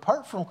person, but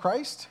apart from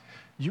Christ,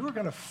 you are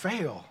going to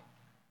fail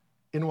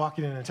in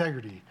walking in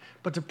integrity.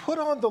 But to put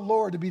on the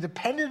Lord, to be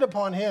dependent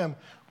upon him,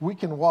 we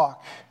can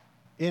walk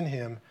in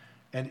him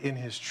and in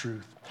his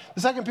truth.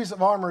 The second piece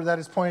of armor that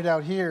is pointed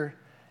out here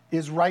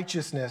is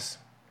righteousness.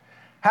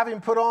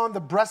 Having put on the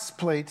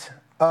breastplate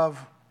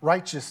of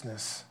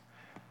righteousness.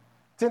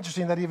 It's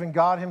interesting that even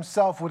God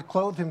himself would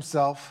clothe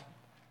himself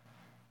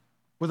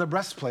with a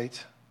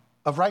breastplate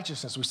of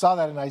righteousness. We saw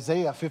that in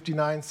Isaiah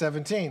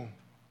 59:17.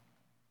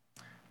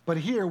 But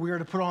here we are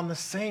to put on the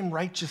same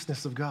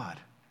righteousness of God.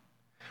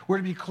 We're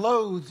to be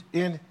clothed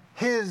in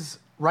his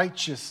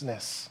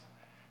righteousness.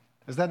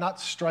 Does that not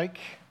strike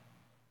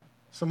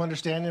some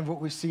understanding of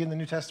what we see in the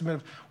New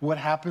Testament of what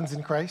happens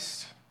in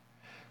Christ?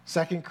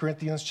 2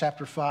 Corinthians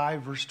chapter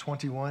 5, verse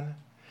 21.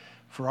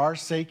 For our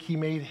sake he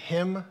made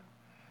him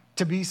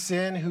to be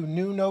sin who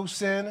knew no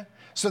sin,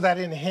 so that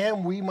in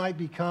him we might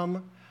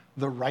become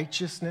the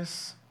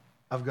righteousness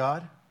of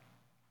God.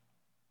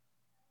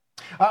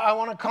 I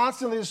want to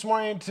constantly this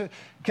morning to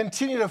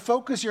continue to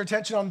focus your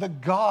attention on the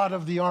God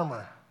of the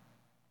armor.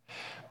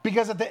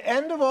 Because at the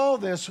end of all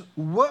this,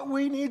 what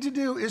we need to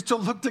do is to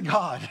look to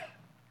God.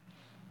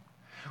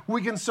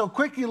 We can so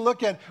quickly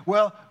look at,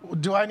 well,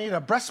 do I need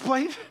a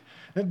breastplate?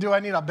 Do I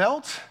need a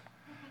belt?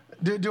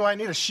 Do I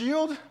need a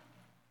shield?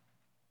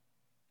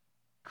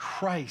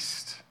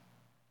 Christ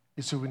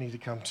is who we need to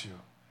come to.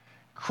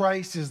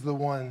 Christ is the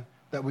one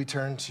that we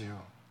turn to.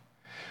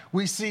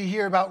 We see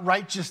here about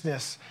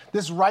righteousness,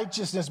 this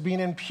righteousness being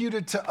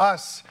imputed to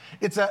us.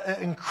 It's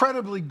an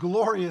incredibly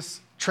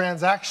glorious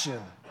transaction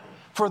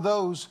for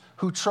those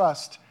who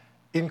trust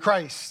in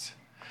Christ.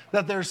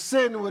 That their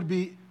sin would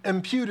be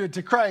imputed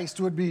to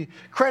Christ, would be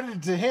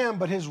credited to him,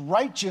 but his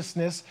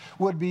righteousness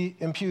would be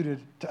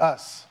imputed to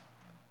us.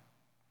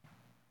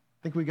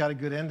 I think we got a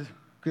good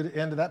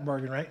end of that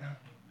bargain, right?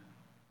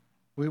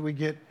 We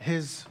get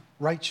his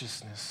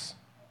righteousness.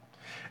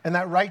 And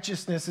that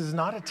righteousness is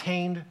not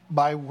attained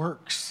by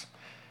works.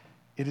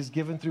 It is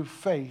given through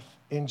faith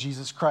in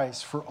Jesus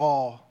Christ for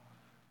all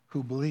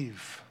who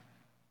believe.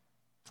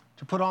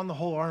 To put on the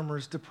whole armor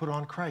is to put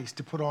on Christ,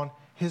 to put on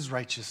his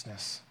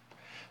righteousness.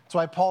 That's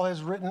why Paul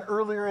has written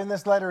earlier in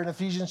this letter in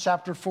Ephesians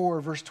chapter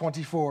 4, verse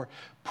 24,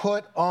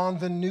 put on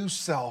the new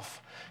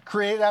self,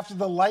 created after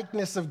the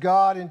likeness of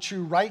God in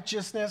true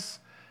righteousness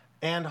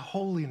and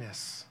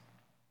holiness.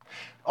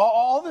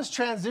 All this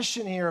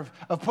transition here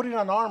of putting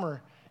on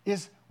armor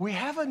is we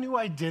have a new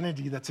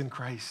identity that's in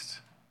Christ.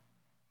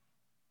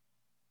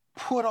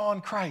 Put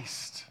on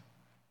Christ.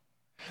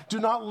 Do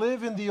not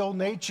live in the old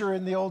nature,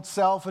 in the old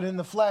self, and in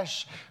the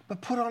flesh, but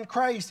put on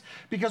Christ.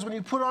 Because when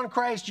you put on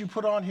Christ, you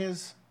put on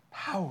his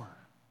power.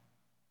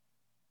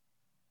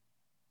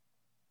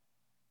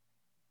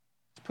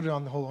 Let's put it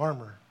on the whole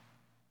armor.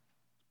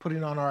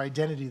 putting on our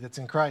identity that's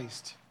in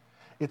Christ.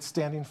 It's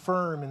standing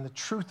firm in the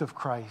truth of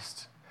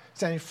Christ,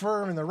 standing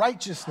firm in the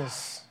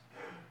righteousness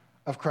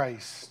of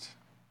Christ.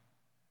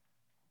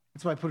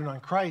 It's by putting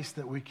on Christ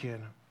that we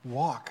can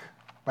walk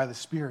by the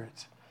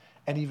Spirit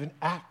and even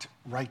act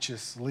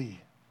righteously.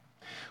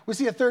 We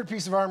see a third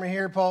piece of armor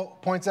here, Paul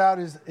points out,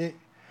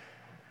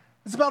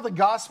 it's about the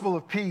gospel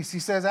of peace. He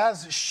says,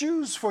 as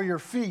shoes for your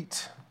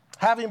feet,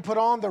 having put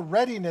on the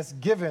readiness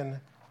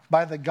given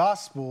by the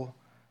gospel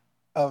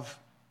of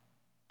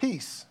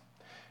peace.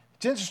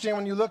 It's interesting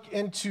when you look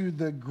into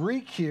the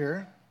Greek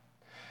here,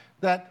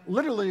 that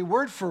literally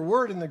word for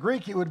word in the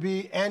Greek, it would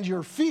be, and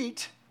your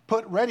feet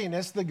put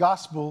readiness, the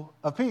gospel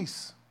of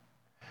peace.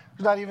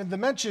 There's not even the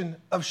mention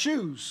of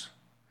shoes,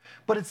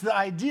 but it's the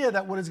idea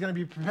that what is going to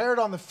be prepared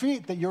on the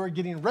feet, that you're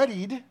getting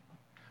readied,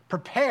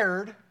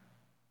 prepared,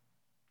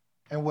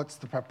 and what's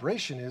the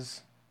preparation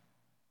is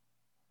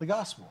the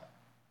gospel.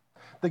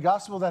 The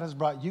gospel that has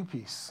brought you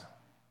peace.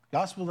 The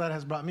gospel that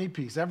has brought me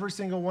peace. Every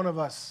single one of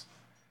us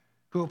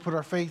who will put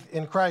our faith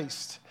in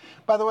Christ.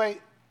 By the way,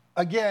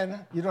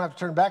 again, you don't have to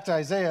turn back to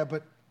Isaiah,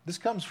 but this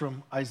comes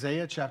from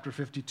Isaiah chapter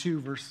 52,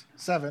 verse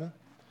 7.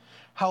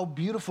 How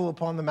beautiful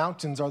upon the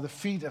mountains are the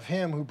feet of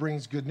him who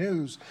brings good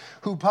news,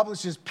 who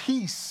publishes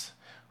peace,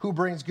 who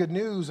brings good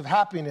news of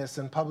happiness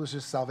and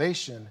publishes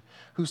salvation,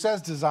 who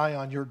says to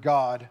Zion, your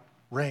God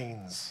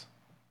reigns.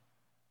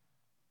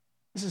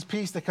 This is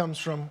peace that comes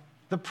from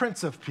the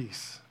Prince of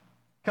Peace,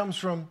 comes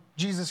from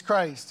Jesus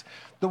Christ,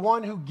 the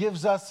one who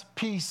gives us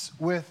peace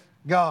with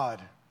God.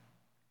 The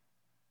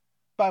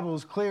Bible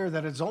is clear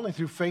that it's only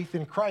through faith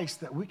in Christ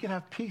that we can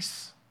have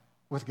peace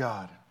with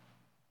God,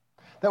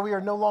 that we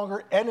are no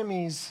longer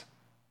enemies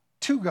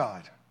to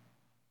God.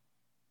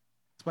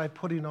 It's by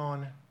putting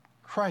on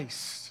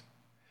Christ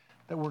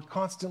that we're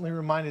constantly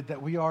reminded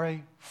that we are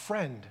a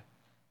friend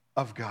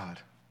of God.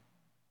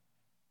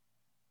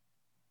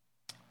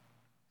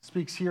 It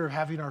speaks here of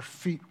having our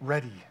feet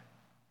ready.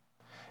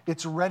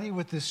 It's ready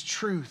with this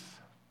truth.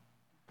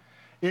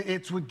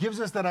 It's what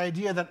gives us that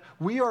idea that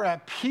we are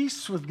at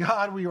peace with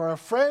God, we are a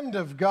friend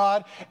of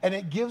God, and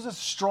it gives us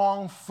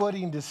strong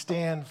footing to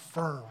stand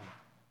firm.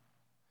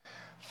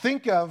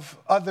 Think of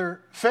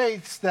other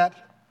faiths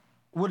that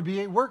would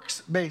be a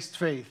works-based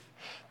faith,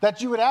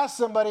 that you would ask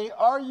somebody,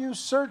 are you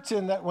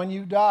certain that when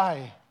you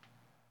die,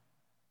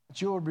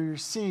 that you will be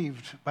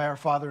received by our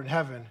Father in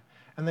heaven?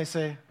 And they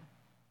say,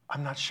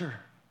 I'm not sure.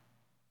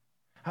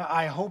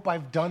 I hope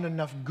I've done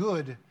enough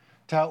good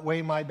to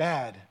outweigh my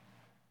bad.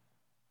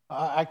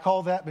 I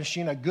call that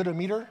machine a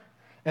good-o-meter,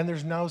 and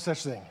there's no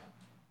such thing.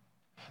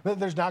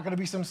 There's not going to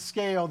be some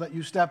scale that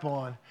you step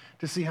on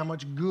to see how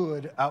much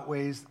good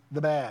outweighs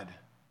the bad.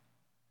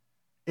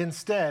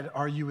 Instead,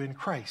 are you in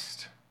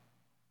Christ?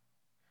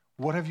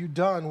 What have you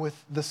done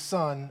with the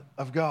Son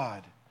of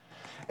God?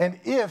 And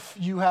if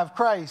you have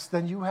Christ,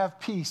 then you have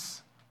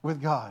peace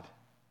with God.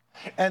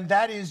 And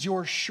that is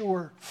your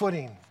sure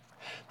footing.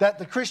 That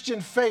the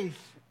Christian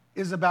faith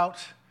is about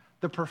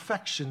the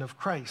perfection of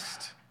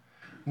Christ,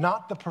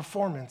 not the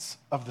performance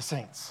of the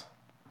saints.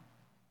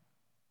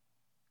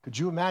 Could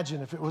you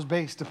imagine if it was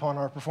based upon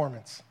our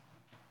performance?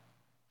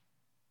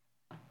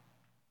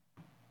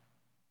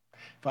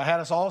 If I had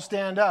us all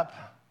stand up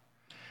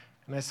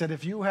and I said,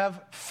 if you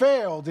have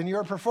failed in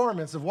your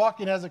performance of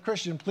walking as a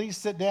Christian, please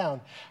sit down.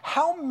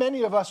 How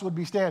many of us would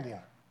be standing?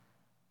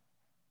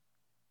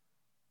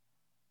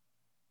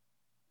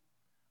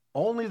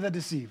 Only the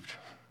deceived.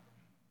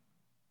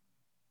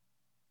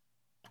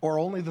 Or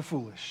only the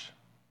foolish.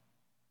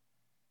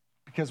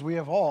 Because we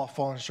have all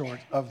fallen short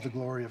of the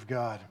glory of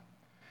God.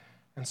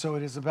 And so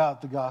it is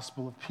about the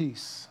gospel of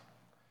peace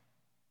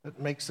that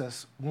makes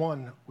us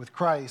one with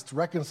Christ,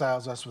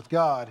 reconciles us with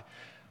God.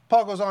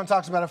 Paul goes on and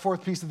talks about a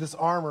fourth piece of this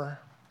armor,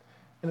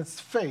 and it's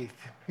faith.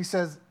 He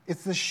says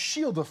it's the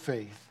shield of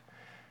faith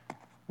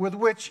with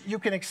which you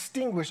can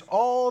extinguish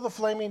all the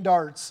flaming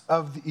darts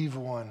of the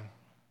evil one.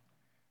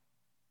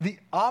 The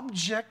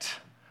object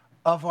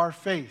of our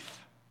faith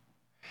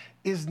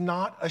is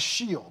not a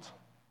shield.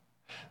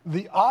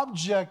 The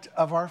object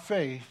of our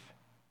faith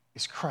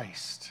is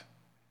Christ.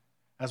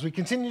 As we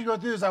continue to go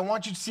through this, I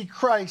want you to see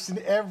Christ in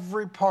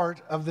every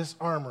part of this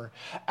armor.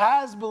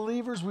 As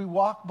believers, we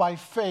walk by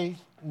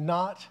faith,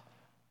 not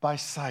by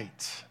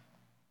sight.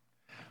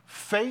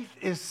 Faith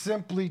is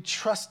simply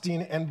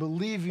trusting and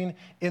believing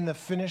in the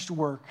finished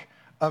work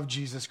of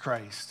Jesus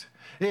Christ.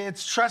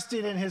 It's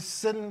trusting in his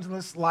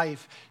sinless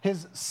life,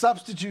 his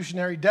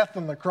substitutionary death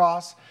on the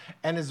cross,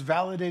 and his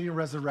validating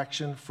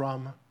resurrection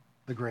from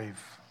the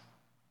grave.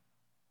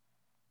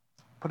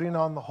 Putting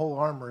on the whole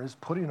armor is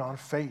putting on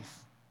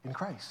faith in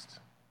Christ.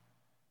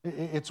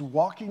 It's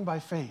walking by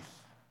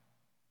faith.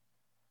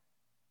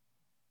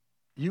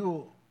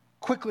 You'll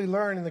quickly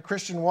learn in the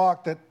Christian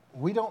walk that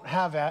we don't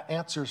have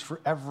answers for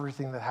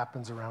everything that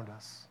happens around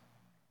us.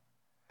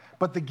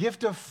 But the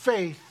gift of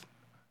faith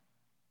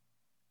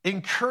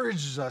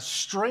encourages us,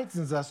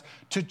 strengthens us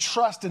to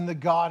trust in the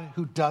God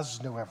who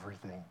does know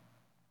everything.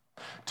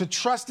 To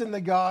trust in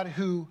the God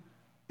who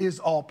is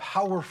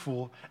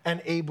all-powerful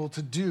and able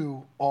to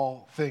do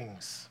all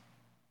things.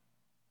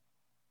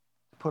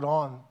 put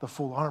on the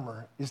full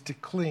armor is to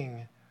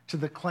cling to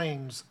the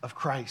claims of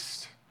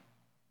Christ.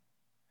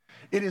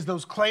 It is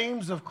those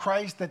claims of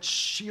Christ that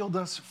shield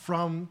us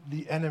from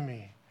the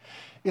enemy.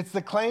 It's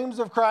the claims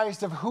of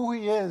Christ of who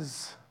he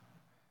is,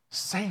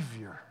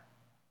 Savior,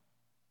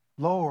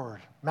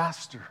 Lord,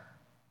 Master,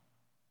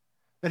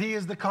 that he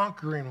is the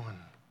conquering one,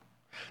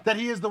 that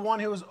he is the one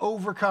who has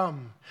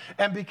overcome.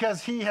 And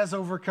because he has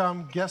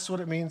overcome, guess what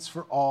it means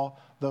for all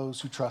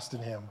those who trust in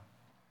him?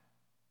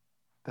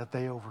 That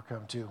they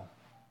overcome too.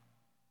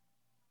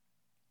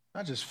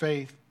 Not just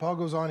faith. Paul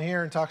goes on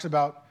here and talks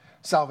about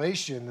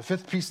salvation. The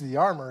fifth piece of the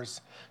armor is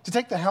to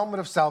take the helmet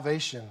of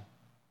salvation.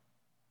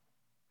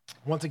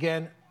 Once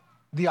again,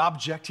 the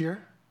object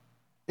here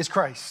is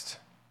Christ.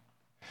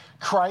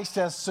 Christ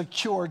has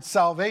secured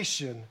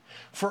salvation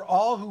for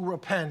all who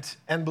repent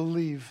and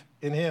believe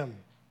in him.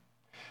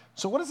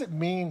 So what does it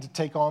mean to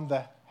take on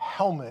the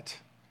helmet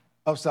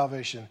of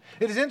salvation?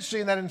 It is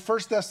interesting that in 1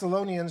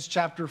 Thessalonians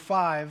chapter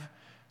 5,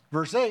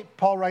 verse 8,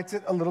 Paul writes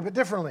it a little bit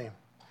differently.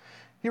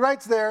 He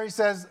writes there, he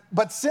says,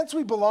 "But since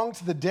we belong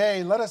to the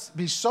day, let us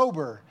be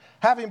sober,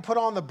 having put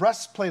on the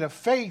breastplate of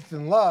faith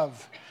and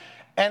love,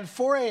 and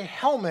for a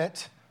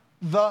helmet,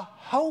 the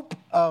hope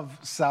of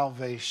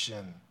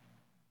salvation."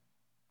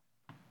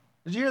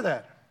 Did you hear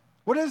that?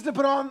 What is to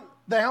put on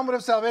the helmet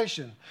of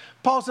salvation?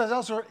 Paul says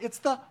elsewhere, it's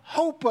the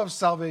hope of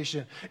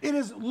salvation. It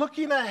is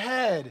looking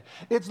ahead.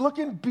 It's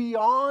looking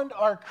beyond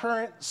our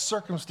current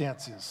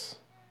circumstances.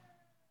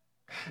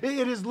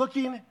 It is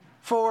looking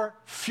for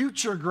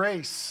future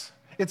grace.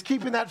 It's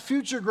keeping that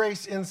future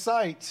grace in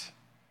sight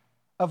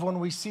of when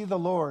we see the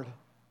Lord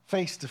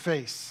face to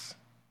face.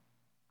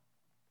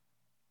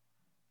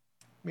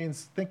 It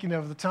means thinking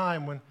of the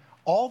time when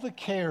all the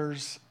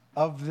cares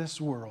of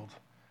this world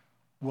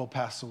will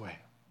pass away.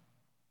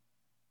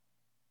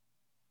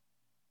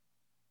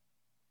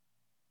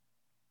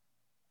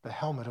 The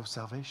helmet of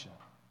salvation.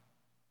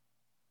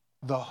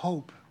 The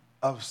hope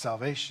of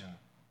salvation.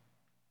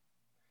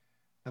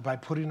 That by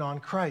putting on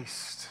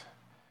Christ,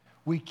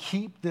 we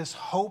keep this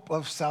hope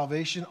of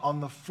salvation on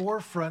the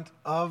forefront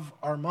of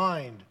our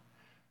mind.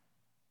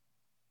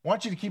 I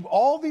want you to keep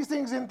all these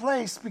things in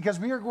place because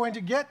we are going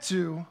to get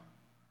to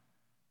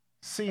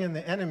seeing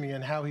the enemy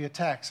and how he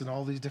attacks in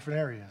all these different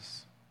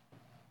areas.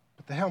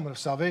 But the helmet of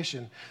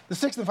salvation. The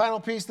sixth and final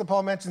piece that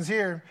Paul mentions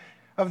here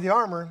of the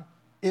armor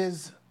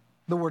is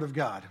the Word of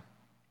God.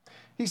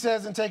 He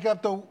says, and take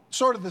up the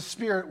sword of the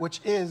Spirit,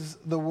 which is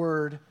the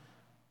Word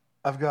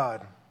of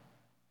God.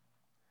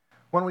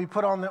 When we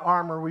put on the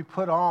armor, we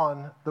put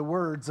on the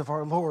words of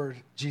our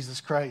Lord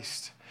Jesus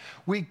Christ.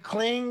 We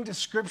cling to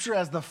Scripture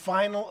as the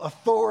final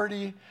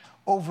authority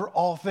over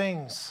all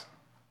things.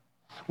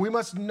 We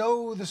must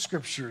know the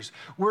Scriptures.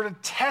 We're to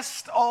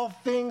test all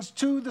things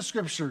to the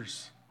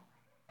Scriptures.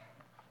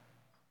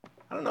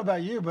 I don't know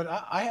about you, but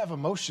I have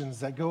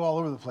emotions that go all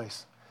over the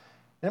place.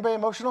 Anybody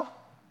emotional?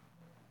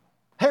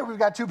 Hey, we've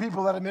got two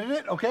people that admitted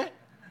it, okay?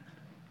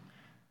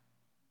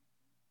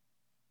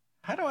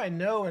 How do I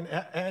know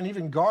and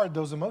even guard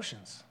those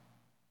emotions?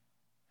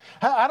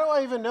 How do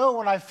I even know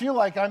when I feel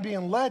like I'm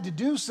being led to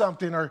do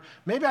something, or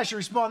maybe I should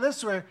respond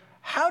this way?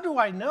 How do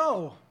I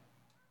know?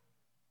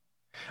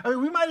 I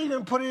mean, we might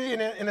even put it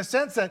in a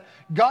sense that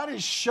God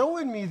is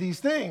showing me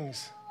these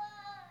things.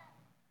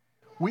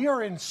 We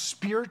are in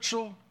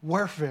spiritual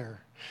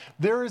warfare.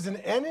 There is an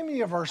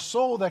enemy of our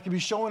soul that can be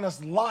showing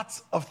us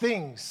lots of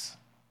things.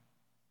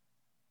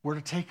 We're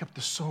to take up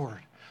the sword,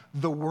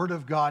 the Word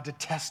of God, to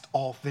test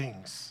all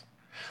things.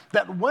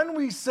 That when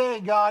we say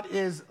God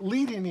is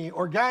leading me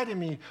or guiding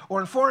me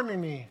or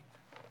informing me,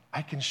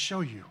 I can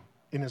show you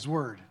in His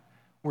Word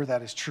where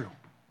that is true.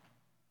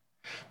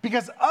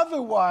 Because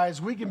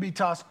otherwise, we can be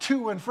tossed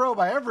to and fro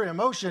by every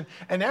emotion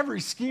and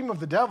every scheme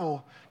of the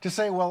devil to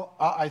say, well,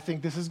 I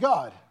think this is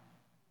God.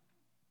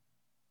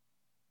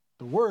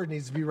 The Word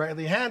needs to be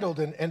rightly handled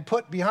and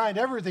put behind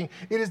everything.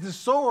 It is the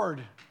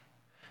sword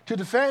to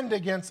defend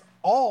against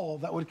all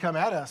that would come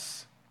at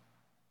us,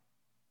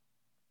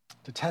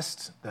 to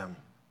test them.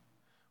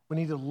 We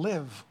need to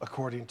live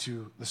according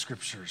to the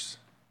Scriptures.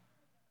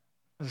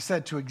 As I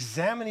said, to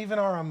examine even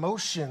our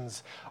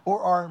emotions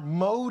or our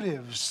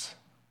motives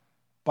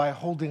by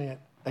holding it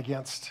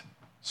against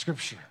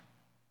Scripture.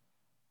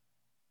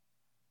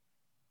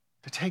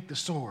 To take the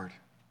sword.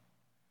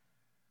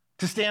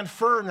 To stand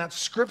firm that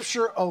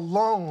Scripture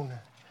alone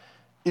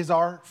is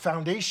our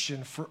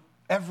foundation for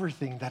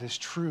everything that is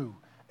true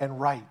and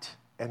right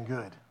and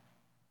good.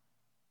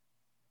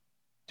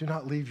 Do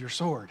not leave your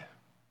sword.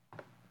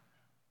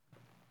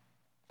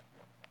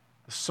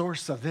 The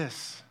source of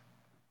this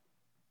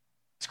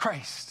is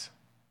Christ.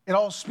 It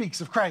all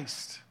speaks of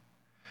Christ.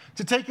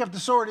 To take up the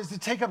sword is to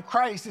take up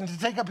Christ and to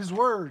take up His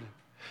Word,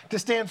 to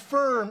stand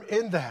firm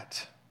in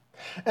that.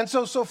 And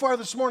so far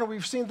this morning,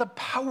 we've seen the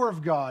power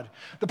of God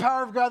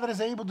that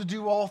is able to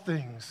do all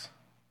things.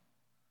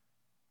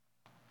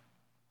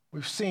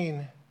 We've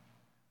seen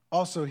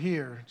also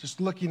here, just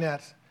looking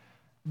at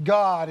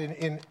God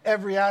in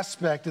every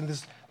aspect, and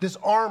this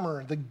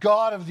armor, the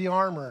God of the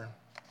armor,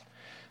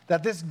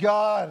 that this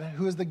God,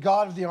 who is the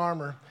God of the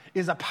armor,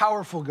 is a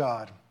powerful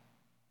God,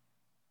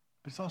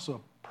 but he's also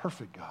a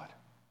perfect God.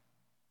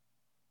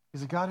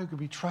 He's a God who can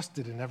be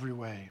trusted in every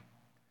way.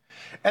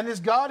 And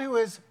this God who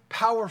is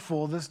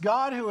powerful, this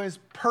God who is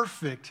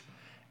perfect,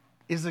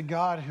 is a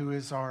God who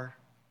is our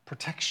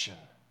protection.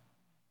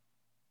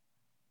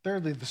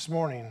 Thirdly, this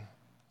morning,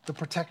 the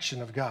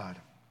protection of God.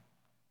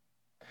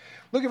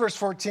 Look at verse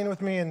 14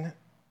 with me in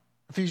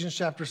Ephesians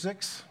chapter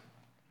 6.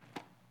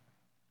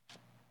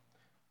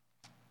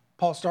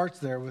 Paul starts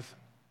there with,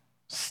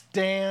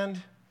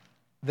 stand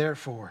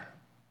therefore.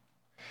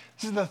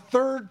 This is the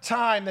third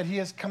time that he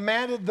has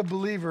commanded the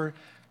believer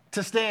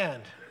to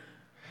stand.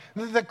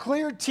 The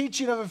clear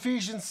teaching of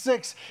Ephesians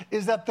 6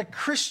 is that the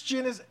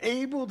Christian is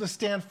able to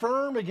stand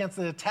firm against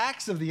the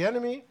attacks of the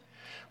enemy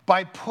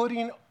by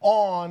putting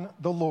on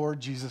the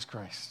Lord Jesus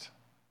Christ.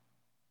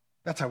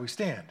 That's how we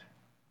stand.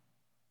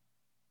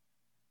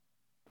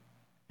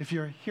 If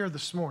you're here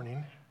this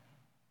morning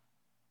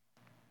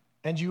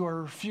and you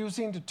are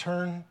refusing to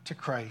turn to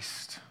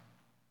Christ,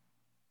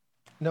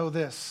 know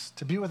this: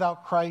 to be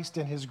without Christ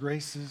and his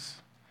graces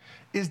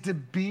is to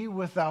be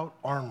without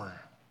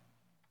armor.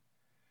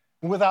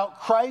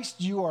 Without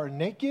Christ, you are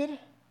naked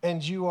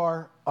and you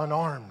are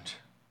unarmed.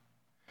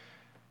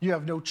 You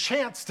have no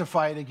chance to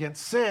fight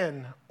against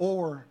sin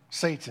or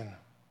Satan.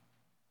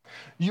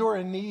 You're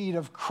in need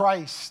of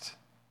Christ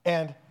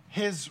and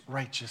his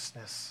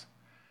righteousness.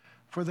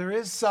 For there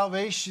is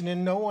salvation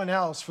in no one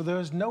else, for there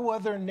is no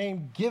other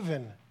name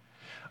given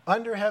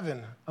under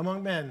heaven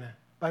among men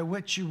by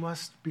which you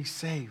must be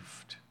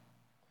saved.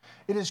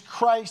 It is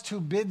Christ who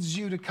bids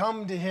you to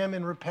come to him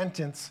in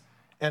repentance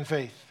and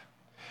faith,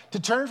 to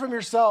turn from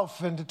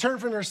yourself and to turn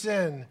from your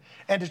sin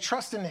and to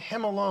trust in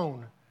him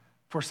alone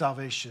for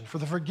salvation, for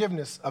the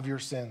forgiveness of your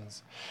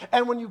sins.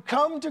 And when you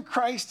come to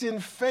Christ in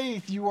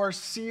faith, you are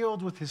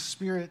sealed with his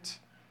Spirit.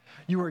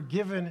 You are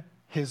given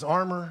his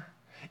armor.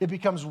 It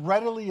becomes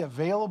readily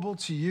available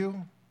to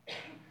you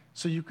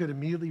so you could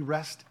immediately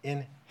rest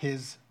in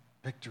his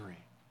victory.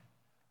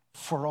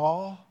 For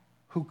all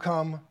who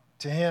come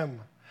to him,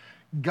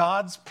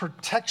 God's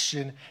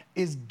protection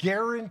is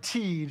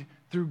guaranteed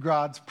through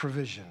God's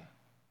provision.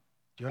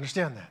 Do you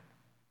understand that?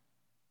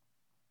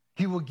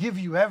 He will give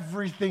you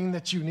everything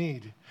that you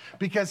need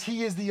because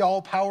he is the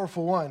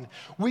all-powerful one.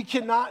 We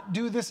cannot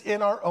do this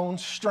in our own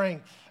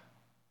strength.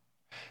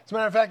 As a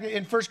matter of fact,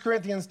 in 1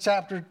 Corinthians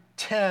chapter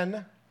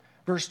 10,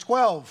 verse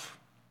 12,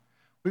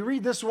 we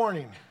read this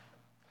warning: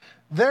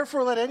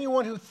 therefore let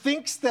anyone who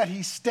thinks that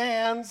he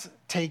stands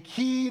take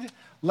heed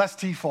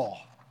lest he fall.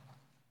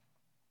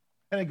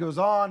 And it goes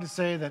on to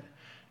say that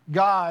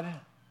God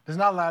does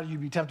not allow you to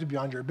be tempted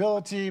beyond your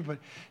ability, but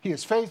he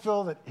is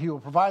faithful, that he will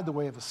provide the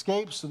way of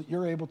escape so that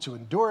you're able to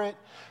endure it.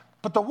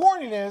 But the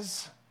warning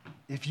is,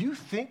 if you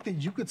think that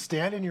you could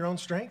stand in your own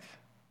strength,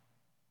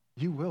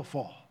 you will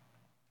fall.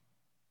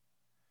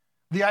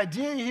 The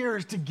idea here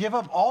is to give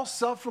up all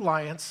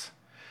self-reliance,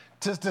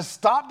 to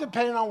stop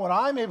depending on what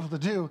I'm able to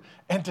do,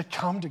 and to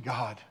come to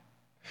God.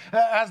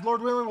 As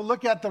Lord willing, we'll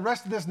look at the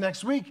rest of this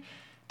next week,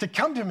 to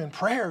come to him in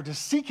prayer, to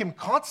seek him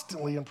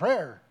constantly in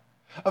prayer,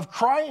 of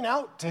crying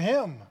out to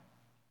him.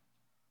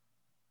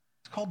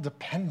 It's called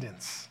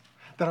dependence,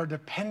 that our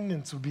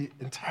dependence would be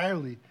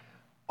entirely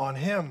on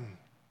him.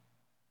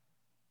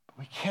 But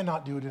we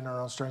cannot do it in our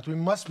own strength. We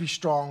must be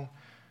strong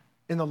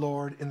in the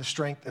Lord, in the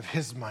strength of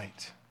his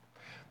might.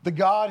 The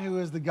God who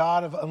is the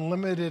God of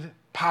unlimited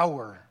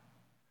power.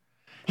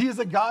 He is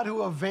a God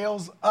who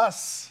avails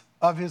us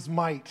of his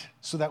might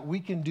so that we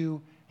can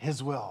do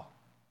his will.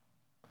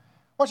 I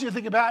want you to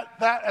think about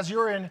that as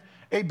you're in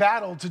a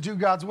battle to do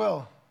God's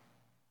will.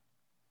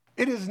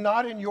 It is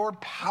not in your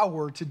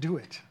power to do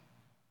it.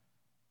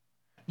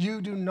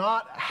 You do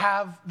not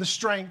have the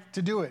strength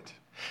to do it.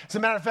 As a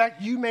matter of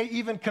fact, you may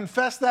even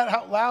confess that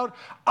out loud: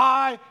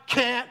 I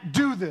can't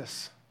do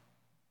this.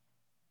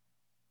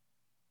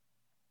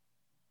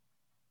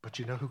 But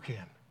you know who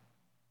can?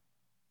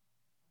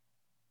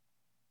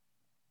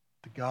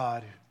 The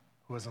God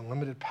who has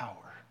unlimited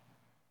power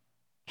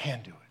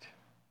can do it.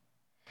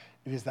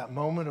 It is that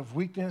moment of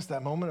weakness,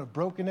 that moment of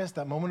brokenness,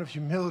 that moment of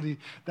humility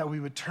that we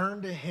would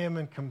turn to him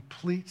in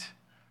complete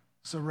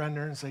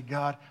surrender and say,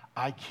 God,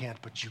 I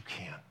can't, but you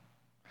can.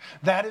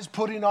 That is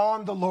putting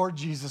on the Lord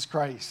Jesus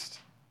Christ.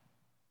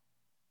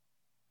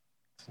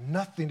 It's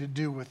nothing to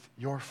do with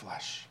your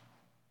flesh.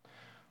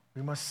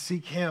 We must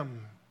seek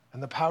him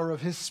and the power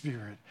of his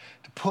Spirit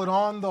to put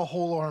on the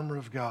whole armor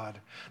of God,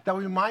 that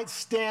we might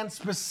stand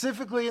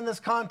specifically in this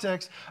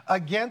context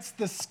against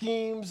the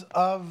schemes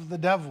of the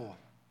devil.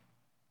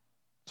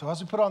 So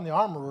as we put on the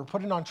armor, we're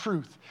putting on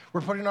truth,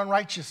 we're putting on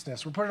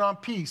righteousness, we're putting on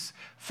peace,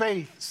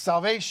 faith,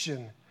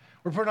 salvation,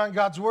 we're putting on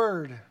God's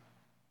word. I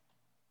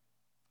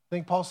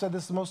think Paul said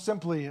this the most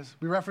simply, as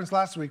we referenced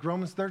last week,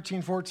 Romans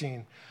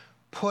 13:14.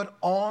 Put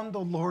on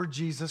the Lord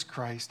Jesus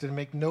Christ and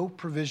make no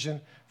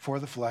provision for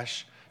the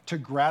flesh to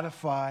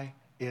gratify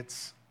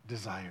its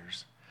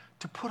desires.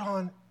 To put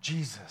on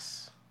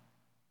Jesus,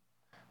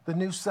 the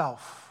new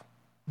self,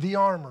 the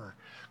armor.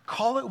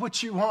 Call it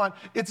what you want.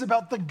 It's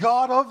about the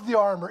God of the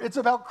armor. It's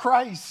about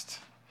Christ.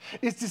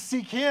 It's to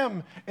seek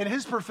him and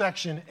his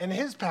perfection and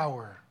his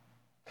power.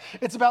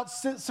 It's about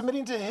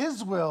submitting to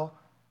his will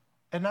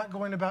and not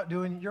going about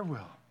doing your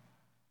will.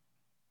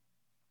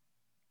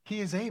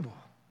 He is able.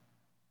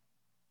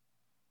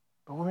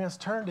 But we must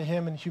turn to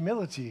him in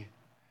humility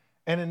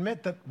and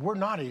admit that we're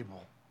not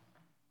able,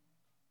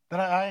 that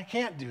I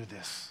can't do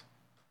this,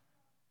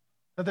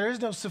 that there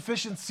is no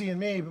sufficiency in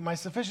me, but my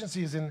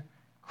sufficiency is in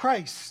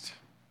Christ.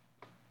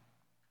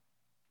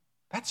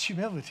 That's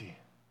humility.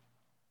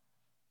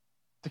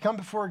 To come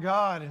before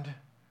God and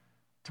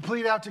to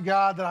plead out to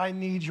God that I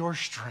need your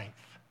strength.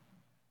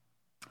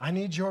 I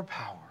need your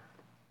power.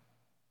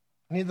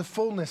 I need the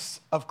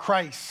fullness of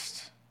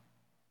Christ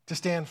to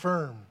stand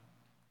firm.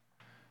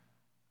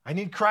 I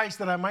need Christ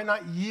that I might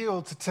not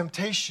yield to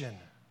temptation,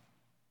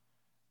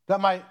 that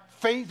my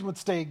faith would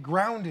stay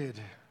grounded.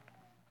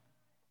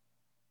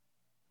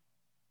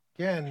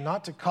 Again,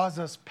 not to cause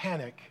us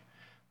panic,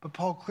 but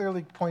Paul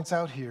clearly points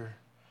out here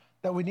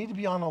that we need to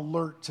be on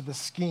alert to the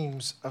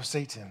schemes of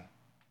Satan,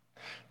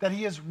 that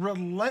he is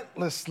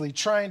relentlessly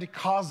trying to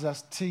cause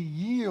us to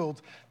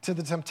yield to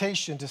the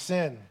temptation to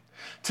sin,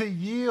 to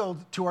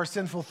yield to our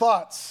sinful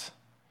thoughts,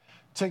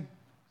 to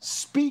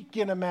speak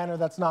in a manner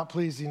that's not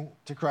pleasing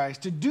to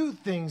Christ, to do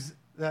things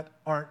that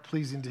aren't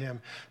pleasing to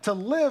him, to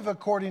live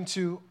according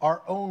to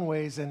our own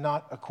ways and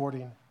not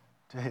according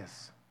to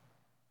his.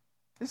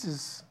 This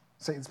is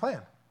Satan's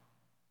plan.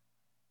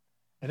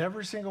 And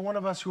every single one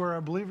of us who are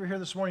a believer here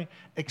this morning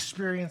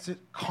experience it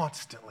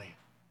constantly.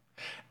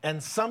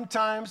 And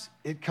sometimes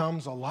it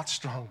comes a lot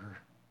stronger.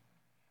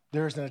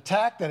 There's an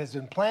attack that has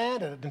been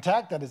planned, an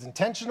attack that is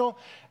intentional.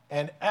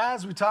 And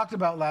as we talked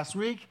about last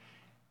week,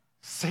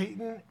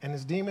 Satan and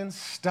his demons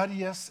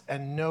study us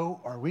and know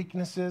our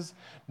weaknesses,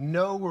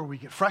 know where we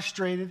get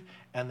frustrated,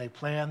 and they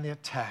plan the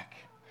attack.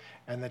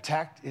 And the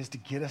attack is to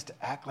get us to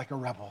act like a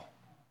rebel,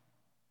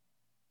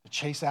 to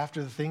chase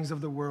after the things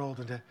of the world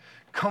and to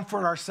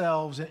comfort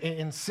ourselves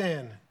in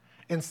sin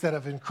instead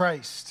of in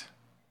Christ.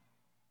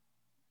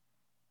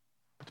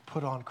 But to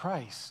put on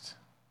Christ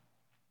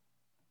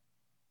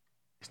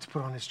is to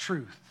put on his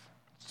truth.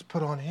 It's to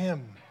put on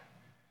him.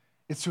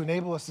 It's to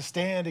enable us to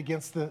stand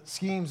against the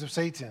schemes of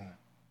Satan.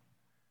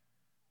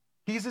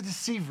 He's a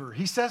deceiver.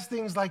 He says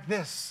things like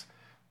this.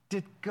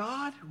 Did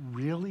God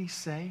really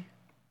say?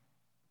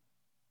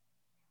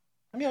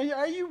 I mean,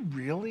 are you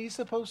really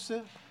supposed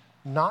to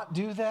not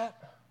do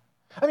that?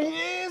 I mean,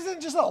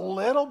 isn't just a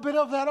little bit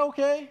of that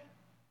okay?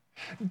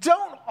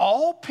 Don't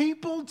all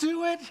people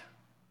do it?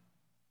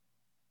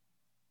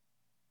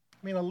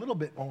 I mean, a little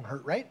bit won't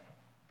hurt, right?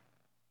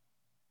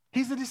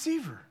 He's a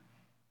deceiver.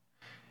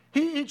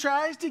 He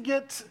tries to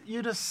get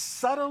you to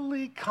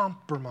subtly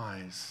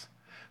compromise.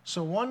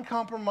 So one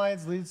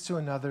compromise leads to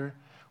another,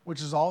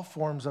 which is all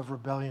forms of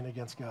rebellion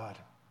against God.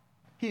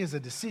 He is a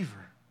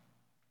deceiver.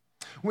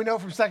 We know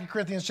from 2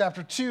 Corinthians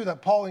chapter 2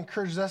 that Paul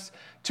encourages us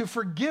to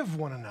forgive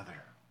one another.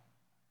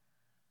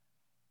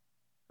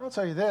 I'll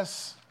tell you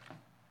this,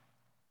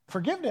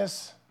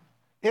 forgiveness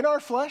in our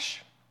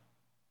flesh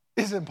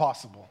is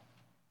impossible.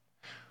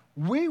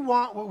 We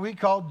want what we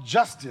call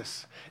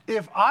justice.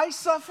 If I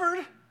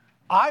suffered,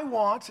 I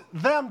want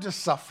them to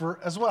suffer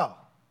as well.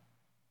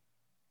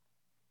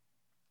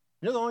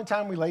 You know the only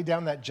time we lay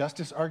down that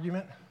justice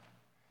argument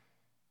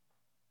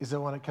is that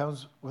when it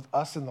comes with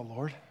us and the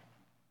Lord.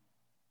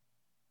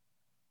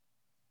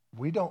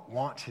 We don't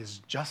want his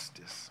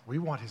justice. We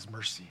want his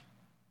mercy.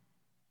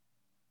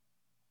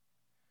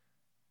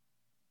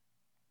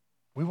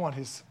 We want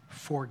his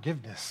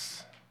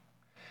forgiveness.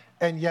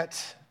 And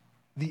yet,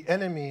 the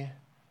enemy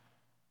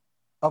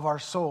of our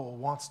soul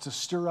wants to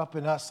stir up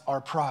in us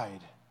our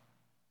pride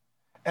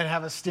and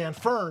have us stand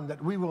firm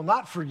that we will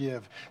not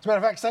forgive. As a matter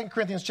of fact, 2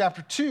 Corinthians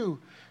chapter 2,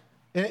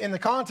 in the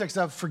context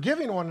of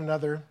forgiving one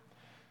another,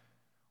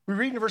 we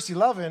read in verse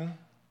 11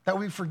 that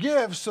we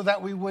forgive so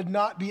that we would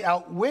not be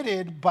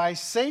outwitted by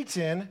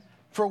Satan,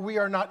 for we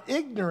are not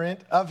ignorant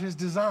of his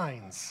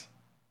designs.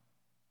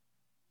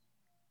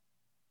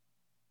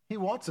 He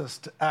wants us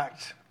to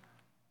act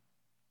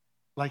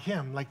like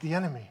him, like the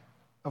enemy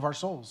of our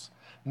souls,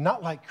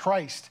 not like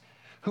Christ,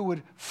 who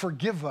would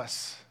forgive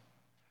us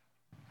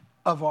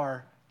of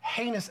our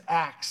heinous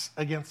acts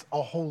against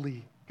a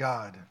holy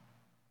God.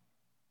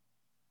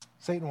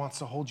 Satan wants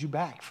to hold you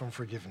back from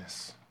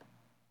forgiveness.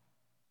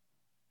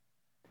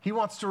 He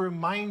wants to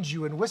remind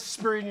you and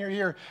whisper in your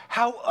ear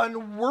how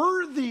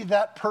unworthy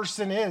that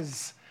person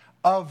is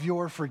of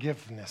your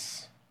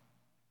forgiveness.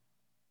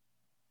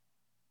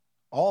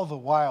 All the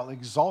while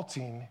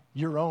exalting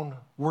your own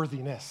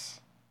worthiness.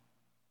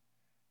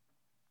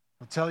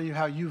 He'll tell you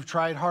how you've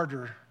tried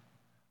harder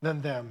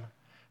than them,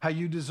 how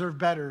you deserve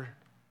better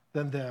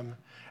than them,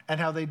 and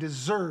how they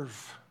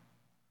deserve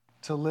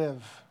to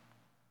live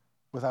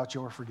without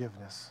your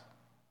forgiveness.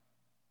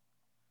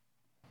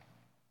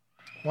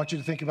 I want you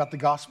to think about the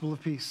gospel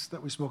of peace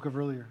that we spoke of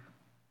earlier.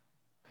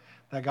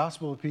 That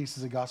gospel of peace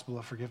is a gospel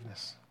of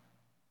forgiveness.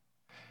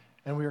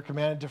 And we are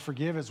commanded to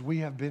forgive as we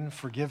have been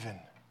forgiven.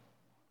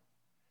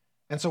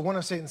 And so one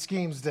of Satan's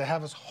schemes is to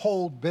have us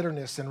hold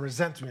bitterness and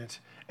resentment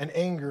and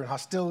anger and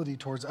hostility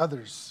towards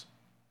others.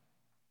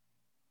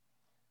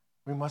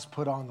 We must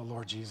put on the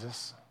Lord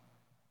Jesus.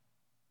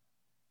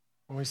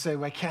 When we say,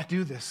 well, I can't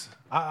do this,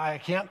 I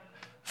can't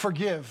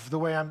forgive the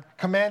way I'm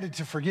commanded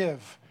to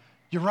forgive.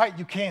 You're right,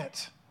 you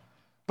can't.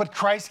 But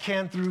Christ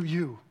can through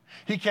you.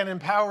 He can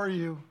empower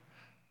you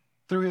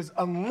through his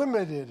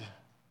unlimited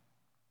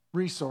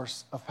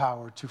resource of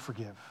power to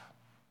forgive.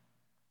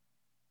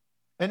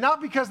 And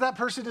not because that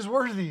person is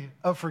worthy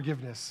of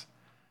forgiveness,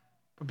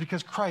 but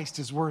because Christ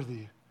is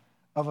worthy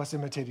of us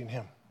imitating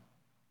him.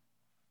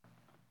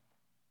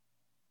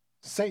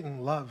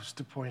 Satan loves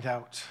to point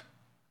out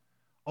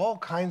all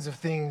kinds of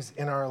things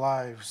in our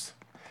lives.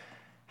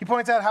 He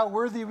points out how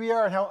worthy we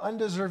are and how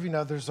undeserving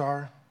others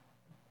are.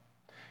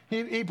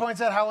 He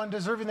points out how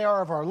undeserving they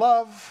are of our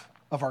love,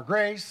 of our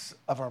grace,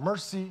 of our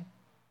mercy.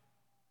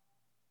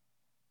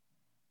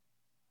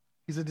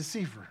 He's a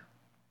deceiver.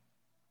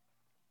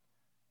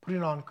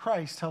 Putting on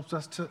Christ helps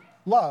us to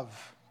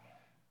love,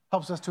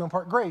 helps us to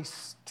impart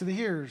grace to the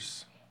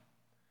hearers,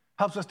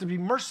 helps us to be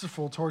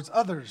merciful towards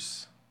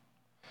others,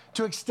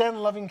 to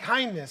extend loving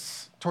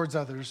kindness towards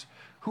others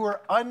who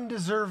are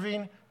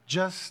undeserving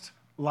just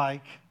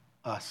like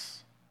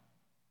us.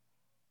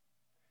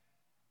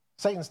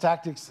 Satan's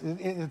tactics,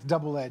 it's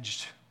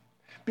double-edged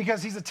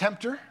because he's a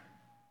tempter,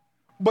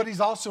 but he's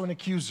also an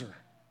accuser.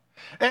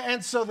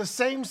 And so the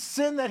same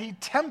sin that he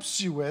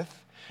tempts you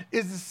with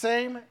is the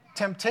same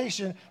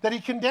temptation that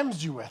he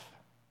condemns you with.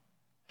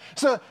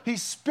 So he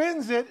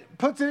spins it,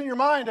 puts it in your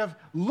mind of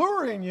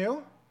luring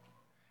you,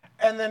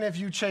 and then if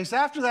you chase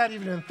after that,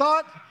 even in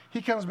thought,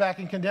 he comes back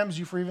and condemns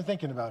you for even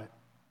thinking about it.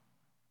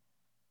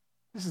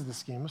 This is the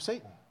scheme of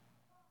Satan.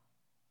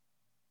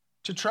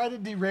 To try to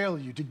derail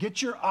you, to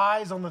get your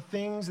eyes on the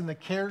things and the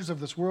cares of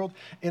this world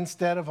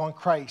instead of on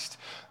Christ.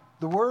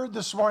 The word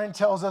this morning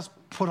tells us,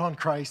 put on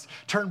Christ,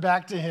 turn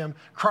back to him,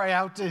 cry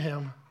out to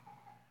him.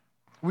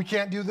 We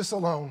can't do this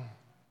alone.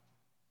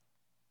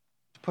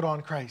 To put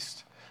on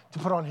Christ, to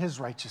put on his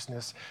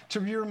righteousness,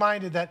 to be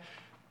reminded that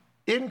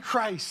in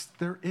Christ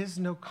there is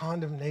no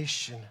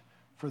condemnation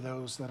for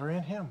those that are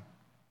in him.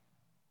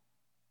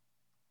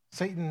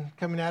 Satan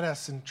coming at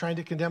us and trying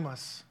to condemn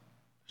us.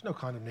 There's no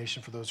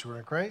condemnation for those who are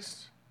in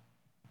Christ.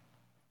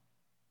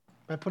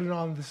 By putting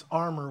on this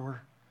armor,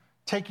 we're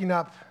taking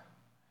up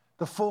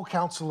the full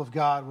counsel of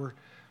God. We're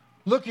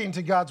looking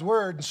to God's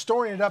word and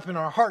storing it up in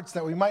our hearts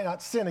that we might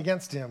not sin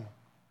against him.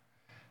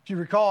 If you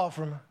recall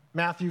from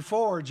Matthew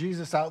 4,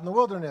 Jesus out in the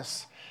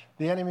wilderness,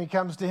 the enemy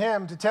comes to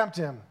him to tempt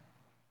him.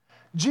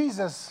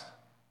 Jesus,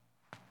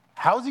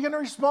 how is he going to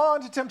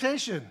respond to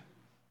temptation?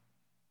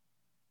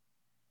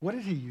 What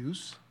did he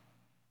use?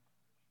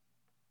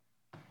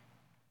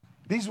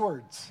 These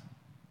words,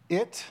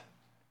 it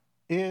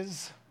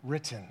is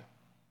written.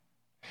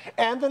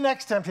 And the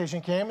next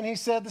temptation came, and he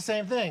said the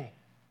same thing.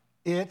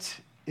 It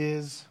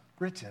is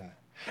written.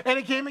 And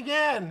it came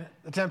again,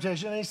 the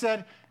temptation, and he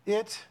said,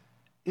 it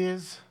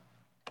is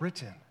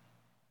written.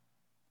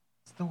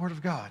 It's the word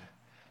of God.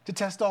 To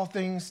test all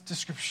things to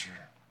Scripture.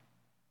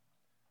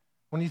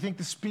 When you think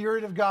the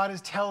Spirit of God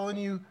is telling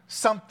you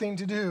something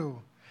to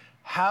do,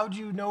 how do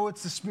you know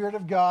it's the Spirit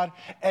of God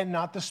and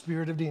not the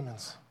spirit of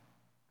demons?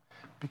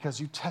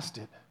 Because you test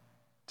it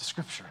to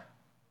Scripture.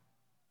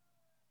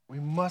 We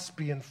must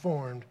be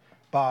informed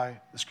by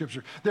the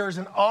Scripture. There is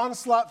an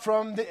onslaught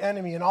from the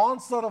enemy, an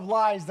onslaught of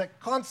lies that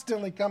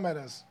constantly come at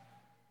us.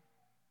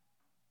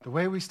 The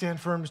way we stand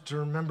firm is to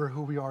remember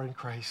who we are in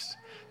Christ,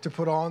 to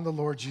put on the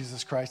Lord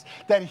Jesus Christ,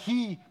 that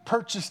he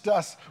purchased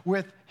us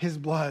with his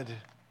blood,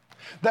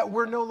 that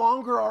we're no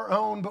longer our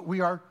own, but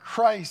we are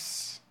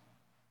Christ's.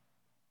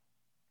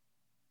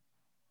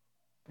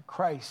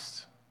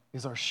 Christ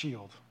is our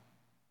shield.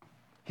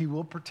 He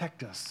will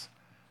protect us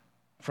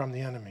from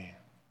the enemy.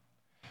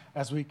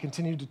 As we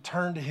continue to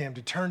turn to him,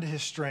 to turn to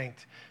his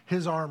strength,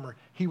 his armor,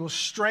 he will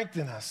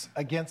strengthen us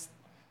against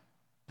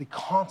the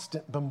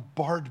constant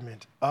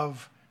bombardment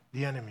of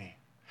the enemy.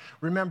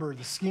 Remember,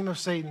 the scheme of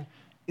Satan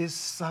is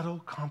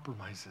subtle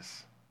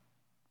compromises.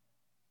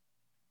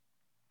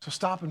 So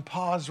stop and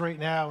pause right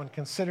now and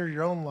consider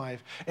your own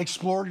life.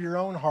 Explore your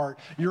own heart,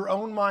 your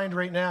own mind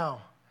right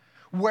now.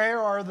 Where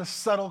are the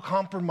subtle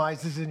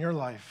compromises in your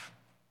life?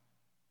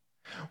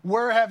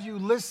 Where have you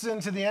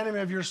listened to the enemy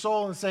of your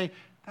soul and say,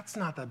 that's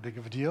not that big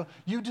of a deal.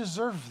 You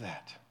deserve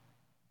that.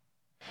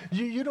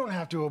 You don't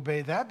have to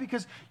obey that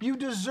because you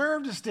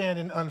deserve to stand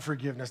in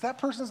unforgiveness. That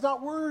person's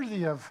not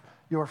worthy of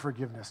your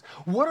forgiveness.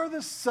 What are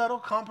the subtle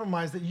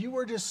compromises that you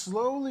are just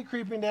slowly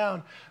creeping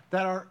down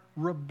that are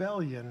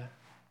rebellion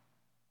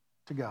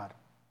to God?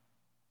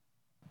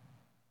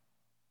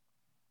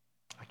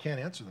 I can't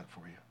answer that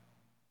for you.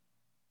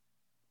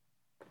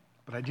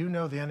 But I do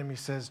know the enemy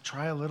says,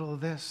 try a little of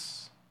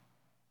this.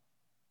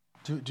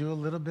 Do a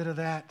little bit of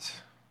that.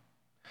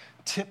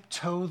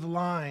 Tiptoe the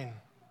line.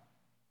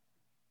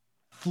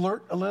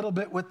 Flirt a little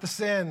bit with the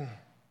sin.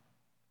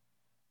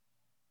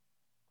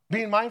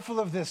 Being mindful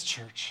of this,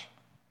 church,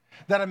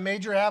 that a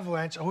major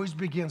avalanche always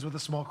begins with a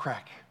small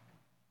crack.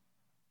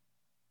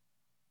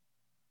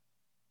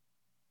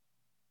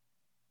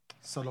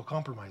 subtle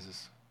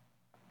compromises.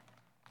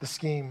 The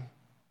scheme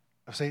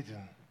of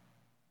Satan.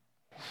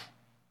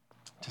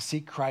 To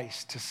seek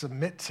Christ, to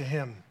submit to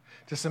him,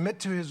 to submit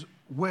to his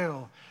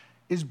will,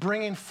 is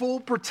bringing full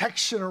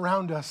protection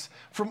around us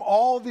from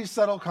all these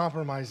subtle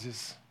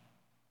compromises.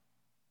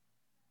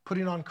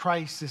 Putting on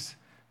Christ is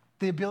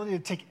the ability to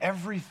take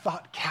every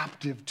thought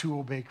captive to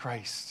obey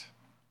Christ.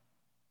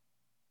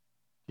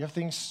 You have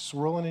things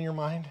swirling in your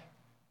mind?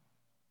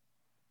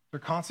 There are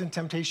constant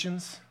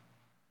temptations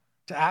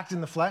to act in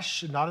the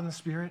flesh and not in the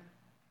spirit.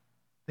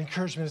 The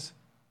encouragement is,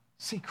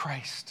 seek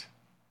Christ.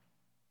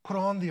 Put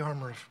on the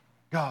armor of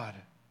God.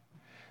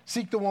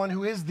 Seek the one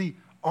who is the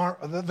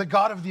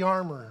God of the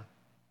armor.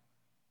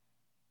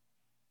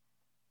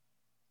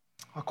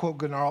 I'll quote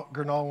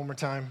Gernal one more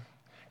time.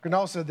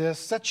 Gernal said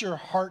this,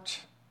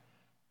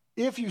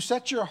 if you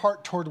set your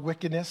heart toward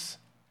wickedness,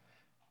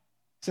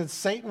 said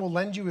Satan will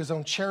lend you his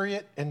own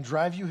chariot and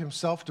drive you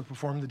himself to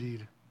perform the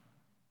deed.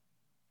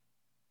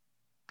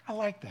 I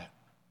like that.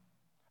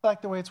 I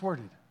like the way it's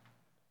worded.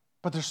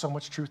 But there's so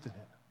much truth in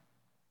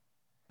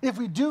it. If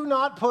we do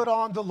not put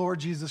on the Lord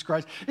Jesus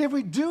Christ, if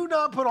we do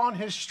not put on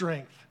his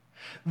strength,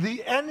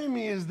 the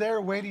enemy is there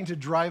waiting to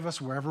drive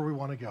us wherever we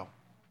want to go.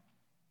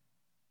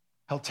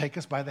 He'll take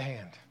us by the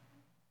hand.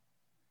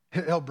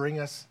 He'll bring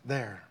us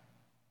there.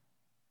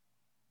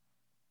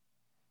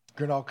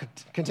 Gernal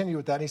continued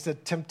with that. And he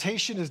said,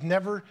 temptation is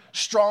never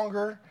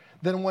stronger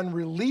than when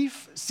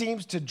relief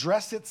seems to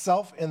dress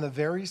itself in the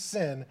very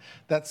sin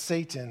that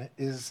Satan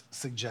is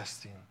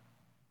suggesting.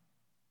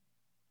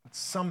 But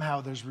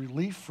somehow there's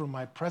relief from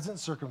my present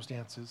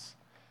circumstances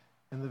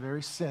in the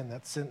very sin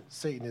that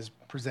Satan is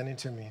presenting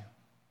to me.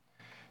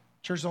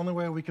 Church, the only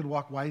way we could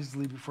walk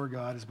wisely before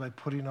God is by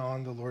putting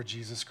on the Lord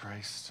Jesus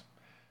Christ.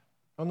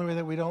 The only way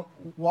that we don't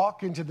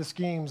walk into the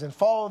schemes and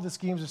follow the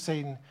schemes of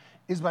Satan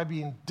is by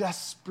being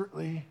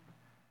desperately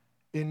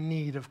in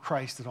need of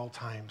Christ at all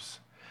times,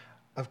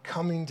 of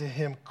coming to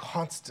him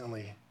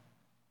constantly,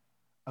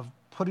 of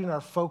putting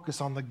our focus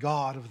on the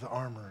God of the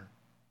armor.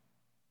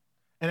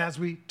 And as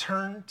we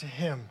turn to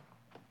him,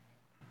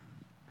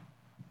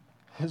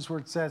 his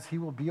word says he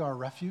will be our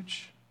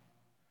refuge.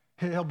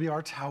 He'll be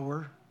our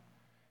tower.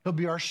 He'll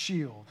be our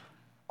shield,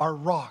 our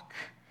rock,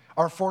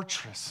 our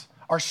fortress,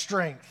 our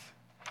strength.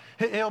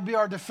 He'll be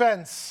our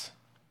defense,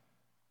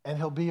 and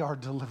he'll be our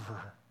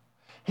deliverer.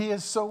 He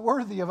is so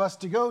worthy of us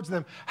to go to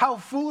them. How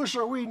foolish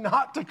are we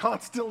not to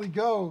constantly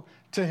go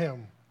to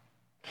him?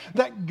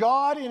 That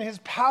God in his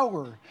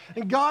power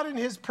and God in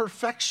his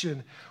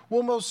perfection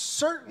will most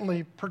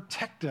certainly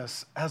protect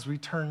us as we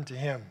turn to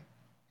him.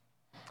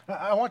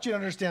 I want you to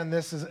understand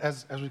this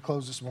as we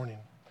close this morning.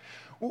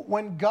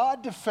 When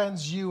God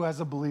defends you as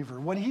a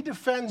believer, when he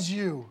defends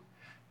you,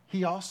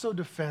 he also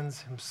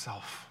defends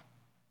himself.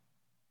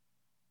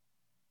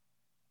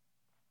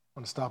 I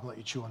want to stop and let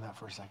you chew on that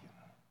for a second.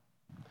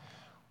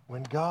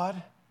 When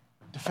God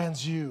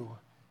defends you,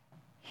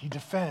 he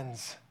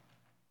defends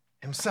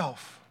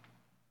himself.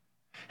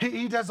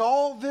 He does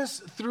all this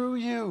through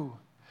you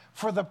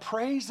for the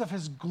praise of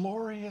his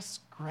glorious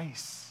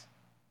grace,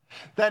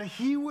 that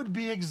he would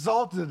be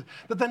exalted,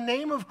 that the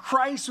name of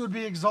Christ would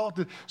be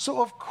exalted.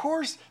 So of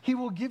course he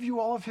will give you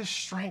all of his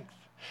strength.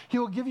 He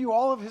will give you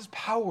all of his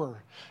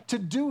power to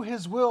do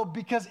his will,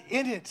 because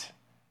in it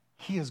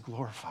he is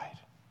glorified.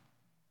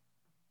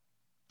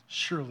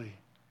 Surely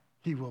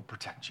he will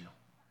protect you.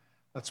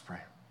 Let's pray.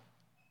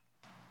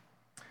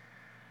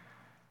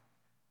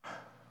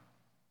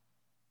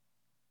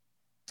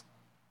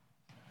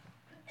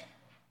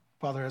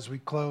 Father, as we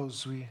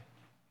close, we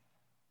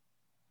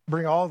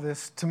bring all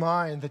this to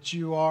mind, that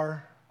you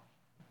are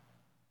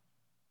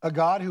a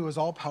God who is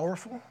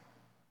all-powerful,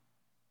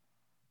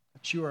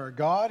 that you are a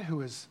God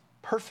who is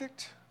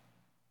perfect,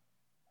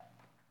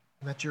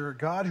 and that you're a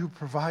God who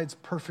provides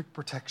perfect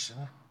protection.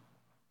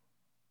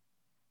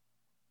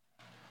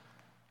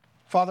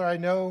 Father, I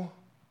know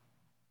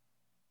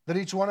that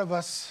each one of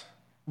us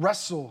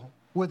wrestle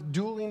with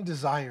dueling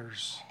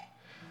desires,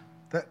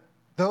 that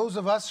those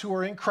of us who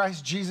are in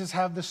Christ Jesus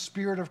have the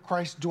Spirit of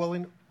Christ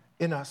dwelling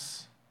in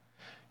us,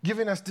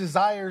 giving us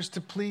desires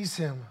to please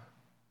him.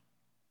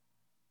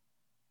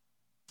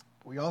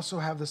 We also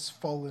have this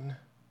fallen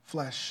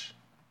flesh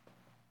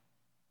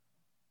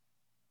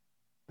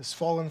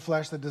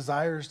that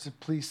desires to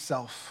please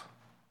self,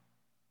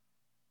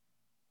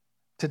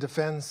 to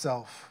defend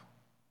self.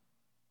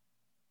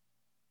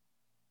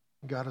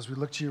 God, as we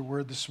look to your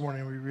word this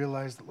morning, we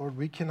realize that, Lord,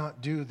 we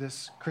cannot do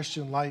this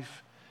Christian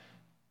life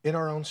in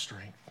our own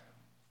strength,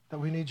 that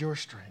we need your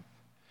strength.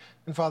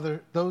 And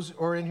Father, those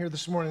who are in here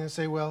this morning and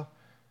say, well,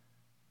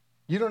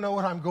 you don't know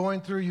what I'm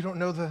going through. You don't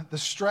know the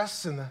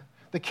stress and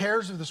the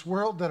cares of this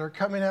world that are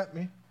coming at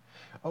me.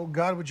 Oh,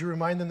 God, would you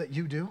remind them that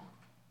you do?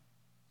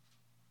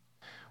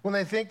 When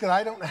they think that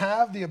I don't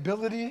have the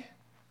ability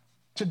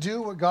to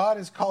do what God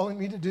is calling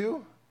me to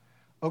do,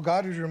 oh,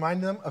 God, would you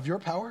remind them of your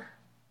power?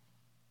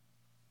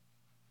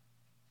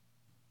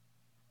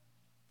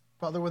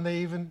 Father, when they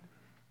even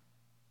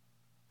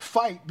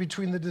fight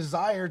between the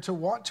desire to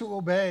want to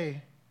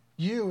obey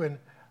you and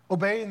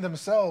obeying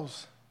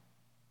themselves,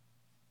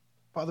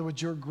 Father,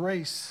 would your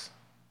grace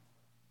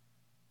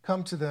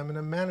come to them in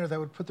a manner that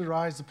would put their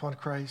eyes upon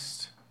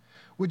Christ?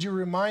 Would you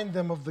remind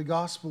them of the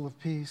gospel of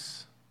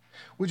peace?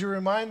 Would you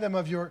remind them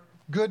of your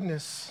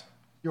goodness,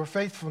 your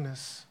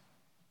faithfulness,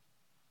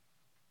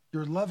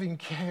 your loving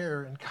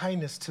care and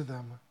kindness to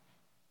them?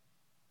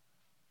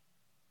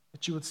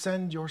 That you would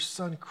send your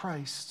Son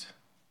Christ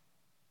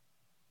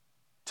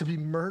to be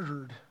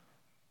murdered,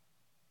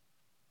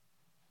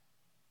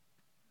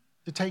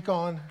 to take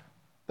on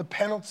the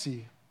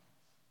penalty,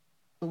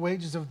 the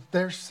wages of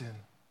their sin.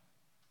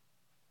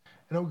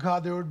 And oh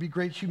God, there would be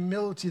great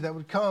humility that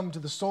would come to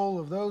the soul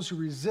of those who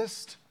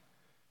resist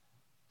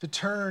to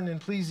turn in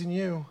pleasing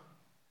you.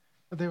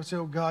 But they would say,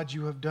 oh God,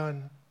 you have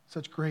done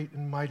such great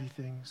and mighty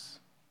things.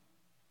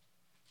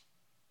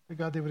 That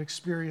God, they would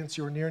experience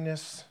your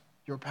nearness,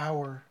 your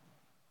power,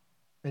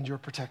 and your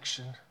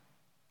protection.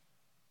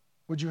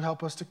 Would you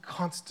help us to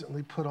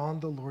constantly put on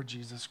the Lord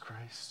Jesus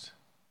Christ,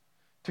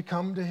 to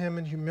come to him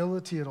in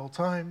humility at all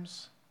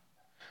times,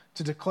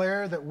 to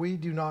declare that we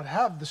do not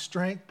have the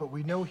strength, but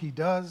we know he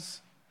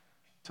does,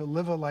 to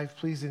live a life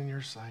pleasing in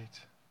your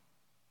sight.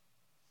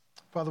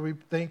 Father, we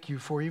thank you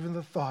for even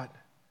the thought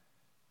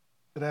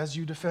that as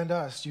you defend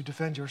us, you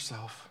defend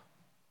yourself.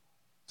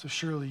 So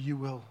surely you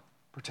will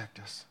protect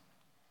us.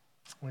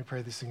 We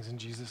pray these things in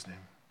Jesus' name.